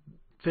ready.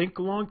 Think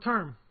long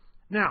term.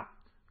 Now,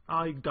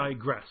 I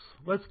digress.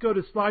 Let's go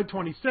to slide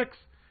 26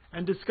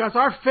 and discuss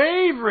our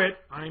favorite,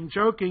 I'm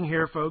joking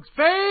here, folks,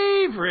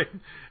 favorite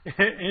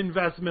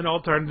investment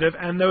alternative,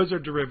 and those are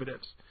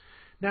derivatives.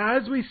 Now,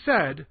 as we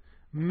said,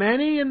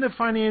 many in the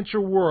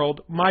financial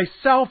world,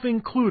 myself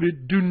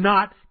included, do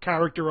not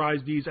characterize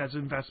these as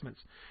investments.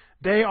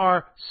 They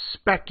are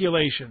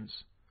speculations.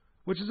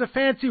 which is a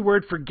fancy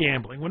word for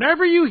gambling.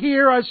 Whenever you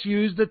hear us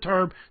use the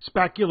term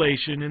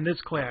speculation in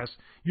this class,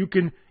 you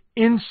can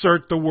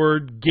insert the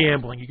word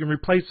gambling. You can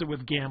replace it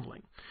with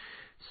gambling.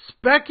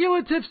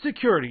 Speculative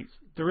securities,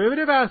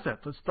 derivative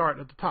assets. Let's start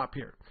at the top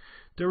here.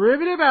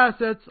 Derivative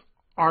assets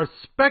are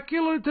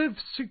speculative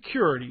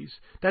securities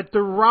that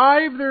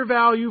derive their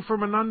value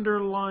from an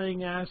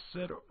underlying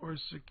asset or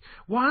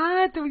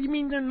what? You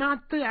mean they're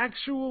not the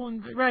actual?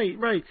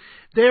 Right.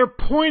 They're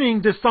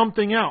pointing to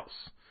something else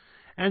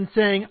and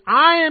saying,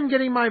 I am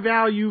getting my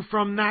value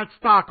from that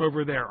stock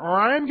over there, or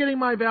I am getting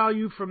my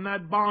value from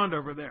that bond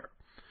over there.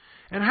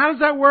 And how does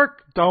that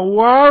work? Don't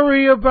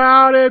worry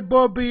about it,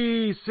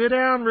 Bobby. Sit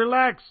down,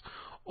 relax.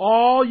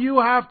 All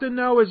you have to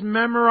know is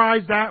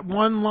memorize that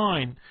one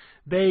line.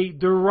 They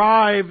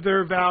derive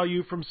their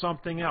value from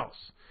something else.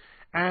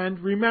 And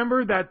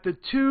remember that the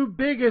two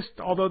biggest,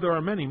 although there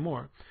are many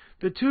more,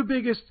 the two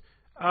biggest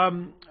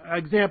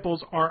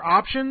examples are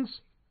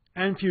options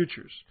and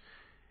futures.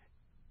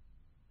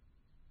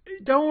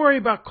 Don't worry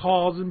about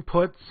calls and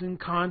puts and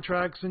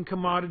contracts and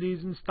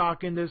commodities and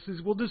stock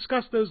indices. We'll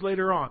discuss those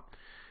later on.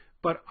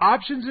 But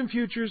options and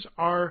futures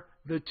are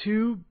the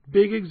two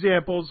big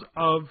examples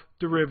of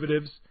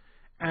derivatives,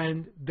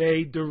 and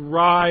they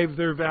derive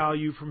their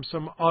value from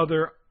some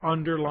other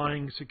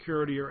underlying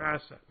security or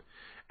asset.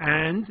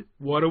 And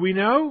what do we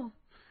know?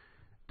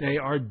 They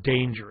are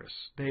dangerous.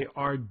 They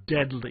are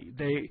deadly.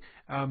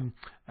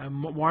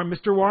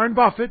 Mr. Warren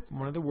Buffett,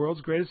 one of the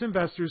world's greatest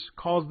investors,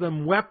 calls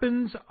them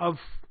weapons of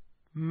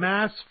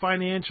mass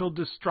financial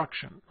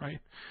destruction, right?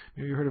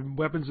 You heard of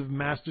weapons of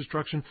mass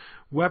destruction.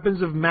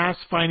 Weapons of mass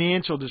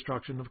financial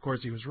destruction. Of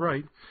course, he was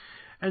right.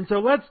 And so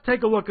let's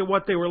take a look at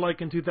what they were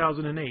like in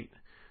 2008.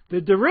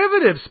 The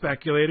derivative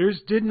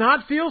speculators did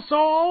not feel so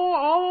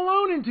all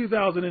alone in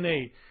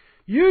 2008.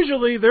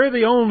 Usually, they're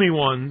the only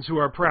ones who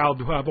are proud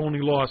to have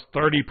only lost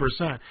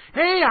 30%.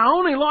 Hey, I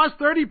only lost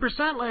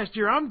 30% last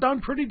year. I'm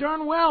done pretty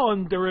darn well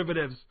in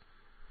derivatives.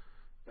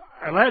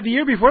 The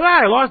year before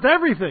that, I lost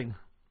everything.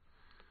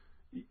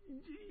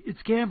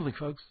 It's gambling,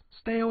 folks.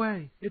 Stay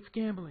away. It's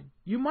gambling.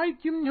 Who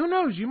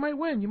knows? You might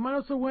win. You might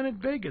also win at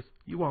Vegas.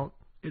 You won't.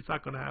 It's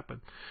not going to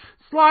happen.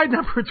 Slide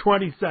number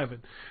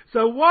 27.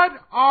 So what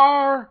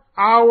are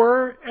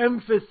our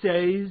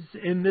emphases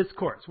in this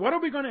course? What are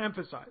we going to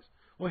emphasize?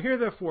 Well, here are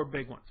the four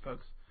big ones,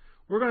 folks.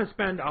 We're going to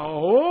spend a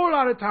whole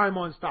lot of time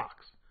on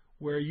stocks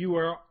where you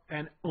are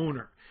an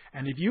owner.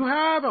 And if you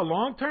have a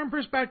long-term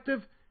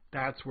perspective,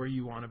 that's where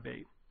you want to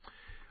be.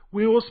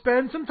 We will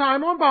spend some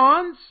time on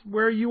bonds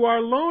where you are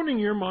loaning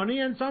your money,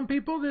 and some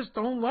people just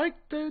don't like,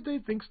 they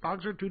think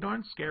stocks are too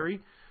darn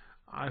scary.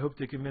 I hope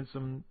to convince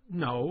them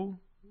no,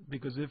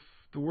 because if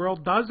the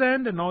world does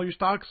end and all your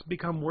stocks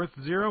become worth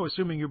zero,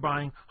 assuming you're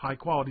buying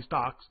high-quality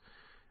stocks,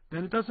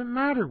 then it doesn't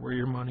matter where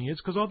your money is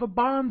because all the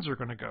bonds are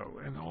going to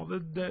go and all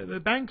the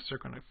banks are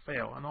going to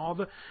fail and all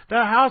the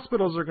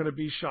hospitals are going to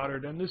be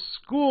shuttered and the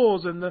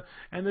schools and the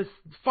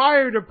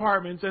fire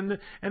departments and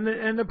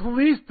the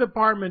police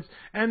departments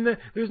and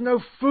there's no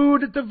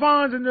food at the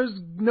Vons and there's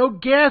no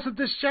gas at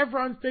the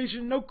Chevron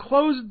station, no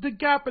clothes at the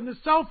Gap, and the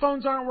cell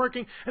phones aren't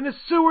working and the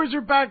sewers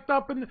are backed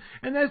up and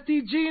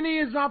SDG&E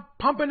is not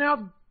pumping out.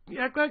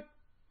 Yeah,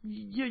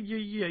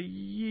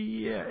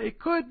 it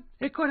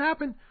could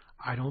happen.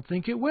 I don't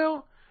think it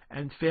will,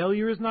 and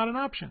failure is not an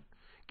option.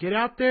 Get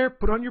out there,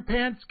 put on your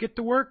pants, get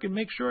to work, and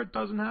make sure it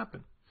doesn't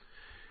happen.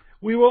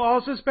 We will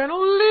also spend a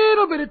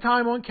little bit of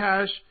time on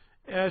cash,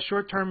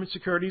 short-term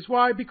securities.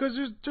 Why? Because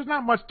there's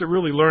not much to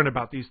really learn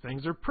about these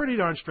things. They're pretty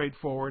darn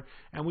straightforward,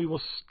 and we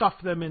will stuff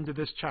them into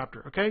this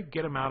chapter, okay?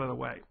 Get them out of the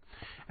way.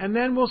 And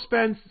then we'll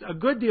spend a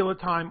good deal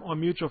of time on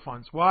mutual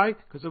funds. Why?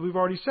 Because as we've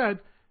already said,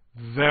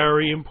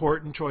 very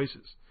important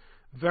choices.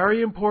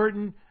 Very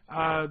important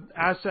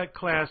asset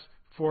class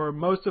for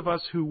most of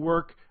us who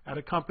work at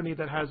a company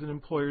that has an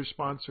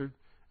employer-sponsored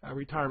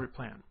retirement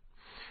plan.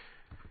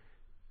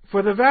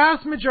 For the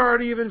vast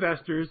majority of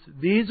investors,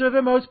 these are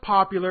the most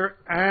popular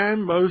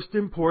and most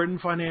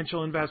important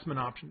financial investment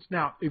options.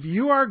 Now, if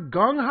you are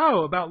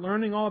gung-ho about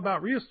learning all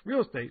about real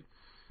estate,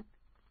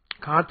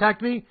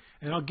 contact me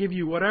and I'll give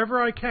you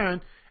whatever I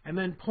can and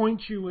then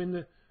point you in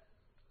the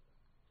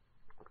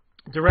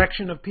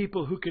direction of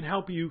people who can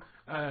help you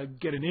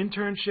get an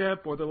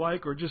internship or the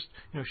like, or just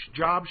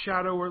job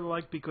shadow or the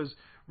like, because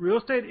real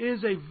estate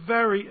is a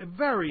very,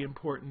 very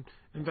important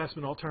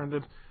investment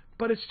alternative.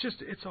 But it's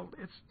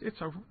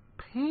a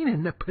pain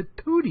in the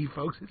patootie,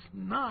 folks. It's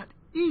not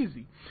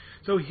easy.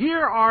 So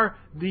here are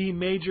the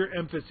major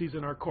emphases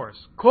in our course.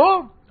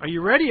 Cool? Are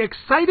you ready?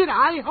 Excited?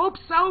 I hope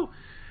so.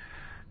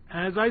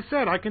 As I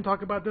said, I can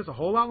talk about this a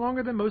whole lot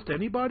longer than most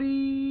any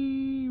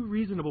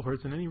reasonable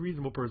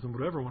person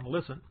would ever want to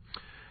listen.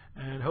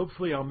 And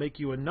hopefully I'll make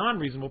you a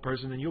non-reasonable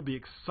person and you'll be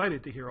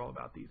excited to hear all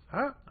about these.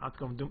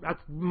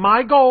 That's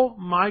my goal.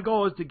 My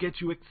goal is to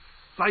get you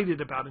excited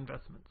about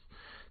investments.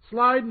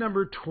 Slide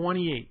number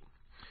 28.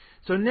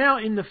 So now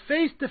in the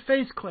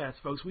face-to-face class,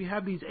 folks, we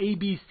have these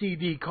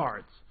ABCD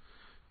cards.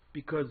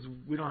 because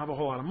we don't have a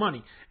whole lot of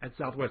money at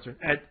Southwestern.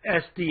 At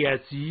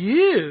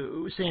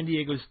SDSU, San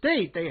Diego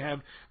State, they have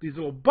these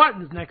little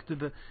buttons next to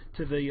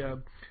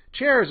the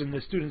chairs, and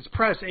the students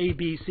press A,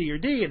 B, C, or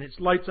D, and it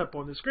lights up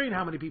on the screen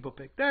how many people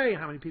picked A and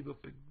how many people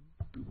picked.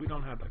 We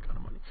don't have that kind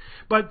of money,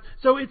 but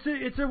so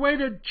it's a way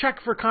to check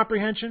for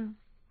comprehension.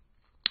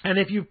 And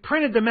if you've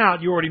printed them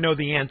out, you already know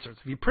the answers.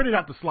 If you printed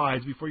out the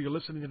slides before you're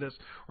listening to this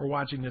or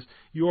watching this,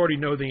 you already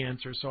know the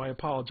answers, so I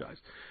apologize.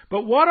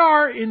 But what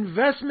are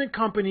investment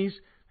companies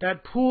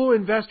that pool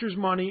investors'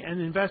 money and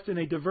invest in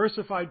a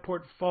diversified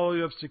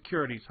portfolio of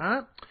securities?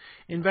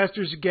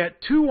 Investors get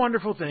two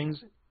wonderful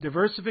things: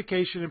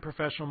 diversification and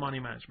professional money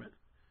management.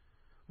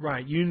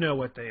 Right, you know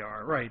what they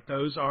are. Right,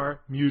 those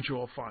are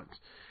mutual funds.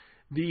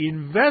 The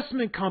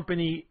investment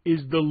company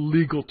is the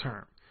legal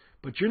term.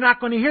 But you're not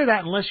going to hear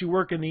that unless you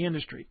work in the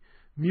industry.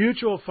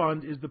 Mutual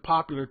fund is the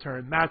popular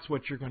term. That's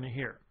what you're going to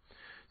hear.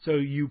 So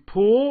you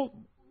pool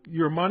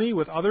your money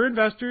with other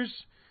investors.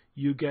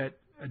 You get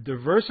a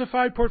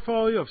diversified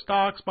portfolio of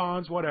stocks,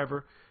 bonds,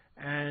 whatever.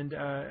 And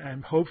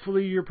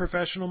hopefully your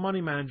professional money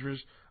managers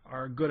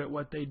are good at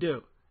what they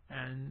do.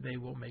 And they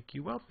will make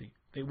you wealthy.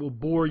 They will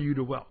bore you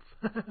to wealth.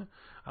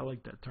 I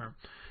like that term.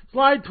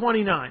 Slide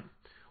 29.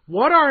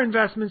 What are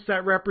investments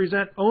that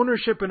represent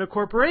ownership in a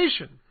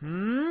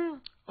corporation?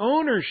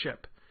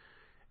 Ownership.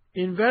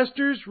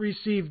 Investors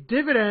receive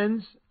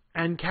dividends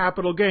and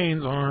capital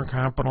gains or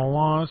capital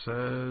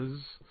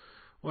losses.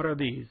 What are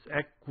these?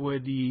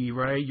 Equity,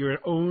 right? Your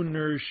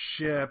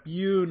ownership.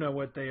 You know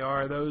what they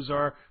are. Those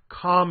are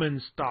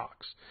common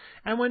stocks.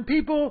 And when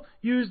people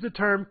use the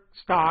term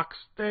stocks,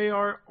 they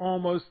are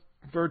almost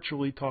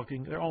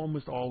they're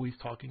almost always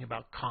talking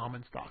about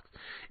common stocks.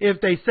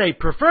 If they say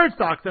preferred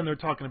stocks, then they're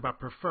talking about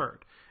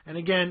preferred. And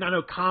again, I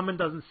know common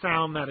doesn't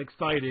sound that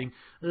exciting.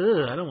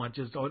 I don't want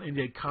just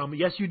Indian common.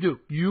 Yes, you do.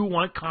 You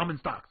want common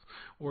stocks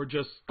or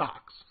just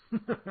stocks.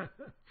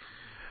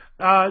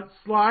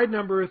 Slide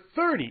number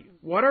 30.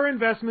 What are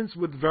investments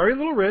with very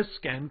little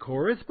risk and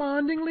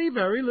correspondingly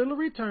very little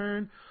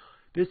return?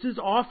 This is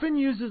often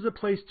used as a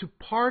place to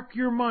park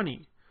your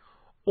money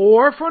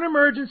or for an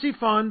emergency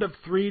fund of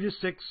 3 to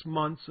 6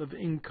 months of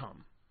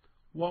income.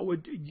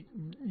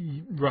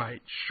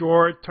 Right,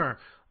 short term.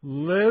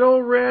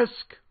 Little risk,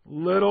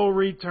 little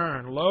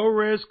return. Low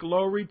risk,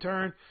 low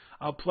return.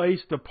 A place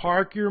to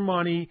park your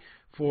money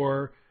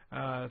for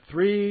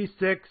 3,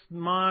 6,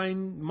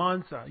 9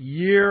 months, a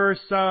year or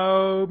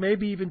so,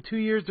 maybe even 2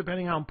 years,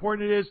 depending how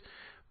important it is.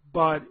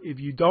 But if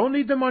you don't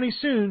need the money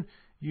soon,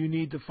 you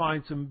need to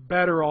find some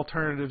better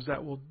alternatives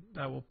that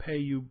will pay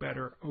you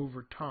better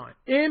over time.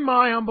 In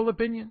my humble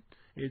opinion,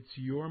 it's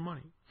your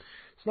money.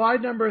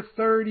 Slide number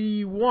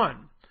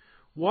 31.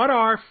 What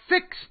are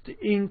fixed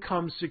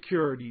income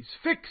securities,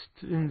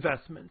 fixed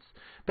investments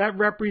that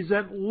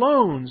represent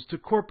loans to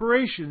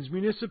corporations,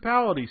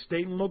 municipalities,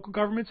 state and local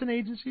governments and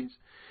agencies,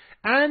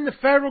 and the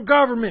federal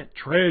government,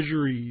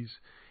 treasuries?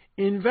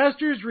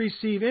 Investors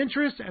receive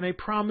interest and a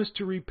promise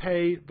to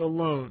repay the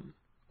loan.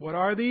 What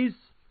are these?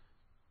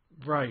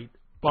 Right,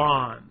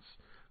 bonds.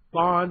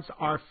 Bonds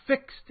are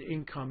fixed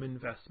income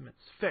investments,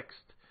 fixed.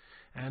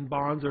 And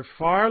bonds are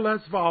far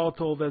less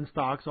volatile than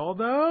stocks,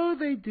 although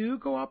they do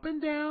go up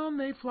and down.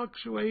 They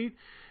fluctuate.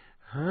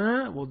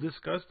 We'll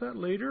discuss that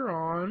later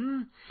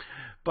on.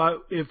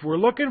 But if we're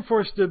looking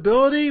for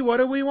stability, what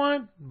do we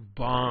want?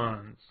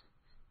 Bonds.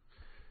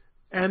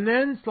 And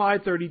then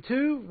slide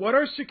 32. What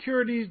are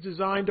securities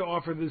designed to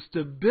offer the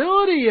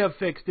stability of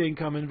fixed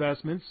income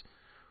investments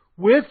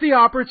with the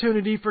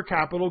opportunity for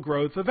capital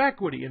growth of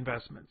equity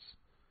investments?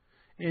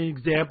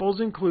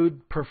 Examples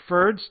include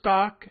preferred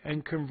stock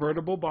and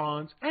convertible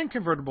bonds and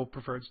convertible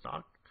preferred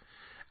stock.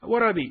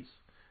 What are these?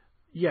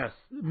 Yes,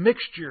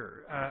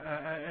 mixture,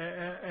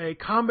 a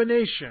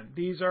combination.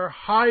 These are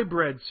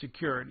hybrid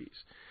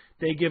securities.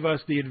 They give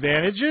us the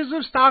advantages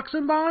of stocks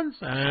and bonds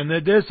and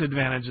the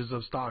disadvantages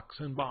of stocks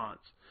and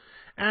bonds.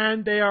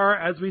 And they are,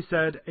 as we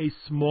said, a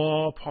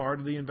small part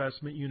of the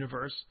investment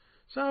universe.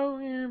 So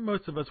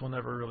most of us will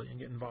never really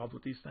get involved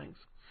with these things.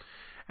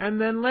 And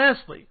then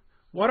lastly,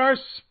 what are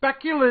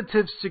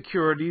speculative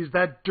securities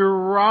that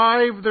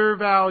derive their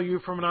value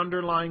from an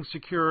underlying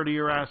security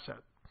or asset?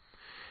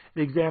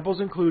 The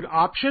examples include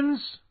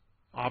options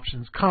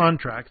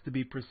contracts to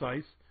be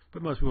precise,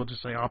 but most people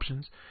just say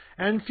options,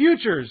 and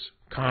futures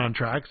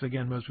contracts.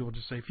 Again, most people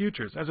just say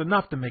futures. That's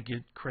enough to make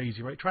you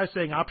crazy, right? Try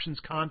saying options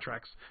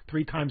contracts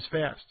 3 times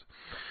fast.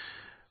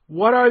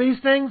 What are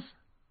these things?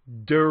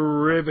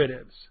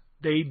 Derivatives.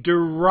 They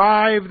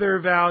derive their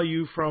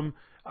value from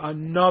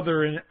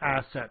another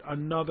asset,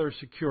 another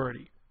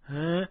security.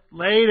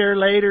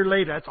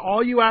 Later. That's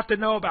all you have to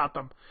know about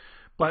them.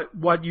 But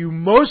what you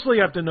mostly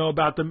have to know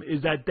about them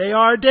is that they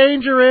are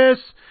dangerous.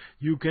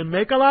 You can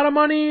make a lot of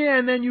money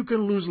and then you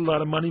can lose a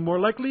lot of money. More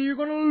likely you're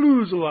going to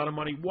lose a lot of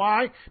money.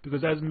 Why?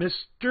 Because as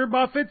Mr.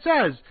 Buffett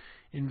says,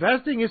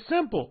 investing is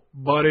simple,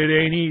 but it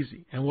ain't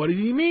easy. And what does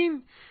he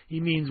mean? He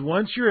means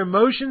once your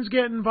emotions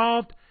get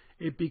involved,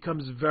 it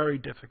becomes very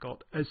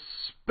difficult,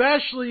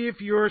 especially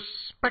if you're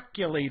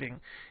speculating,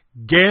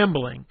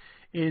 gambling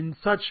in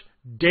such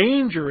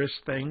dangerous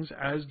things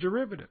as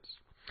derivatives.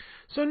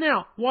 So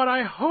now, what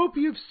I hope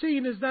you've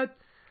seen is that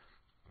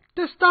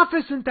this stuff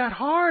isn't that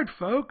hard,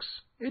 folks.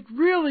 It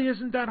really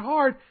isn't that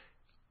hard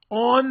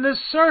on the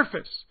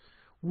surface.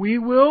 We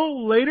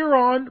will later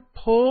on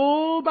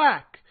pull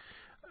back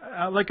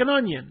like an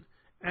onion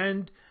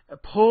and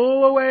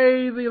pull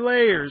away the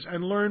layers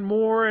and learn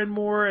more and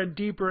more and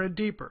deeper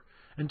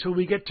until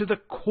we get to the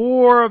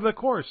core of the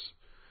course.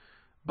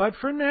 But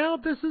for now,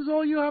 this is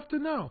all you have to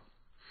know.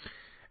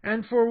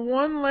 And for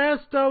one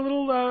last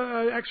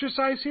little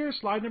exercise here,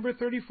 slide number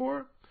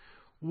 34.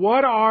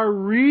 What are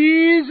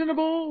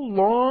reasonable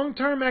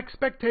long-term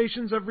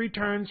expectations of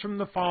returns from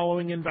the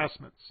following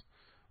investments?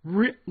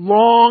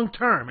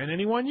 Long-term. In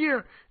any one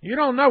year, you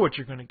don't know what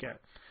you're going to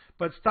get.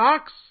 But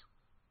stocks,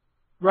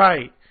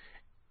 right.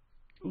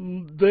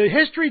 The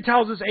history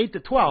tells us 8 to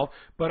 12,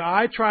 but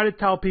I try to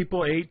tell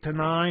people 8 to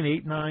 9,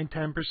 8, 9,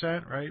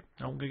 10%, right?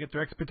 Don't get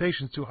their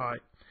expectations too high.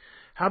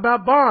 How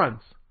about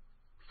bonds?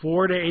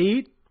 4 to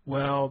 8?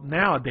 Well,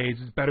 nowadays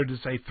it's better to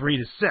say 3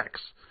 to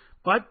 6.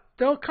 But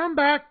they'll come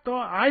back.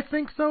 I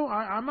think so.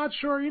 I'm not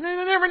sure. You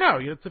never know.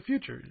 It's the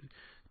future.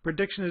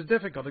 Prediction is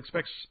difficult,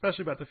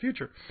 especially about the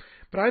future.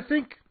 But I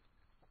think,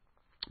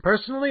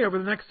 personally, over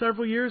the next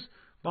several years,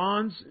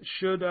 bonds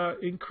should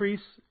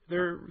increase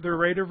their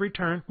rate of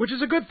return, which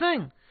is a good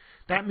thing.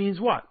 That means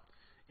what?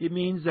 It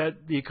means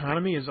that the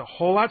economy is a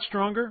whole lot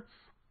stronger.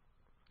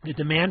 The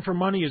demand for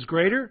money is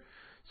greater.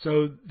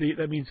 So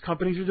that means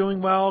companies are doing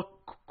well,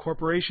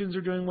 corporations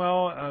are doing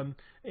well,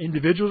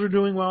 individuals are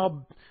doing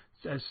well,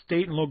 as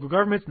state and local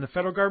governments and the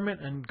federal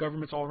government and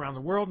governments all around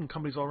the world and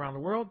companies all around the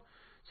world.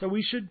 So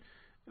we should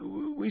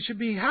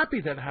be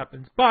happy that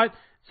happens. But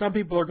some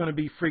people are going to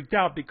be freaked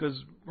out because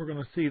we're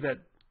going to see that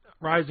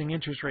rising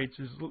interest rates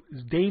is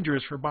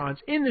dangerous for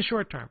bonds in the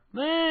short term.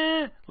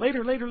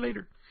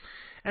 Later.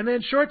 And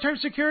then short-term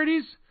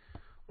securities,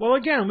 well,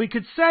 again, we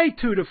could say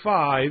 2 to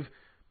 5,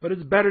 but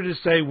it's better to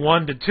say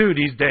 1 to 2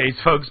 these days,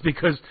 folks,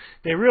 because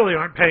they really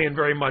aren't paying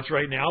very much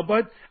right now.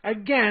 But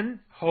again,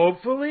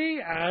 hopefully,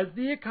 as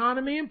the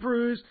economy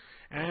improves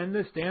and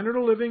the standard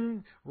of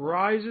living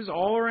rises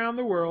all around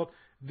the world,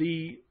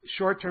 the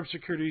short-term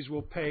securities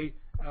will pay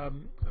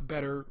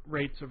better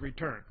rates of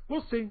return.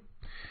 We'll see.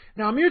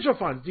 Now, mutual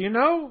funds, do you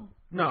know?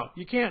 No,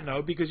 you can't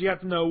know because you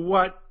have to know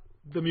what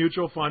the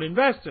mutual fund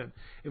invests in.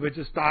 If it's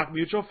a stock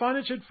mutual fund,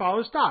 it should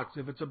follow stocks.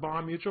 If it's a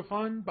bond mutual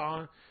fund,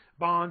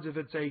 bonds. If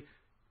it's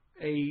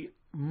a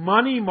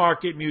money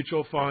market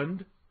mutual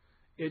fund,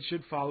 it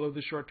should follow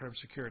the short-term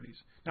securities.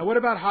 Now, what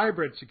about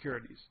hybrid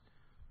securities?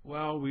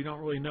 Well, we don't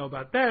really know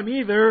about them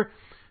either.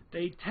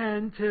 They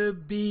tend to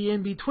be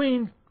in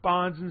between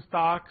bonds and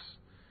stocks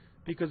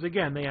because,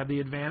 again, they have the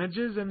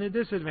advantages and the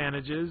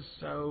disadvantages.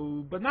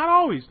 So, but not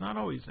always.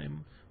 They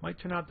might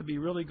turn out to be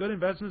really good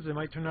investments. They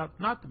might turn out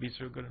not to be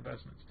so good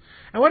investments.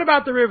 And what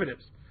about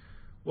derivatives?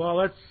 Well,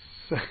 let's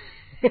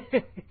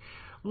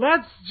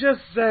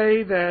just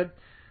say that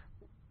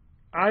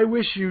I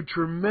wish you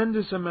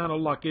tremendous amount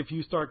of luck if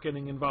you start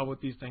getting involved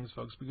with these things,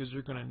 folks, because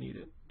you're going to need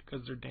it,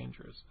 because they're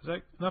dangerous. Is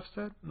that enough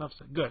said? Enough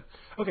said. Good.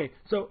 Okay,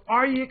 so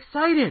are you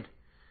excited?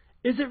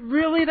 Is it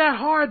really that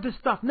hard, this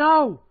stuff?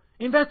 No.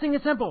 Investing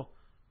is simple,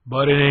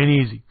 but it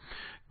ain't easy.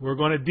 We're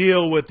going to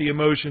deal with the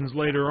emotions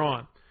later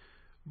on.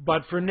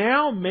 But for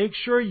now, make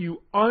sure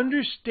you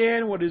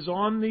understand what is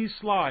on these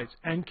slides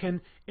and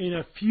can, in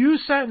a few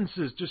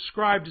sentences,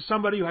 describe to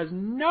somebody who has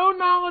no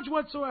knowledge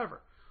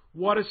whatsoever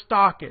what a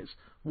stock is,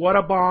 what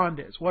a bond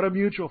is, what a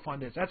mutual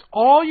fund is. That's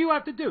all you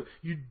have to do.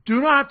 You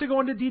do not have to go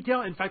into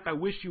detail. In fact, I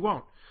wish you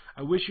won't.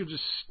 I wish you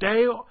just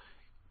stay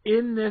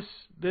in this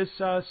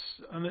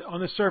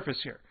on the surface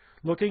here,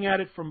 looking at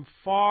it from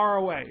far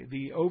away,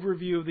 the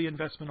overview of the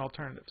investment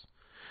alternatives.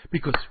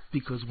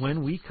 Because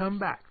when we come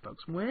back,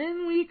 folks,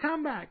 when we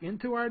come back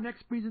into our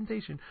next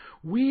presentation,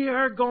 we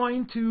are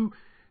going to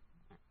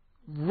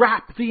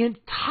wrap the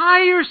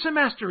entire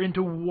semester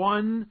into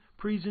one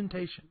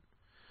presentation.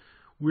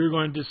 We're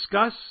going to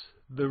discuss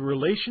the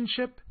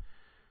relationship,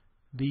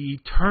 the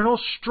eternal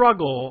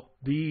struggle,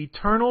 the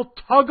eternal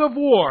tug of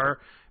war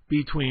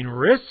between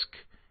risk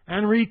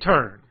and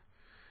return.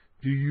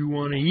 Do you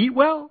want to eat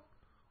well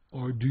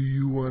or do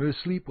you want to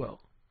sleep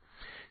well?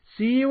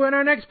 See you in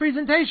our next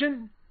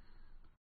presentation.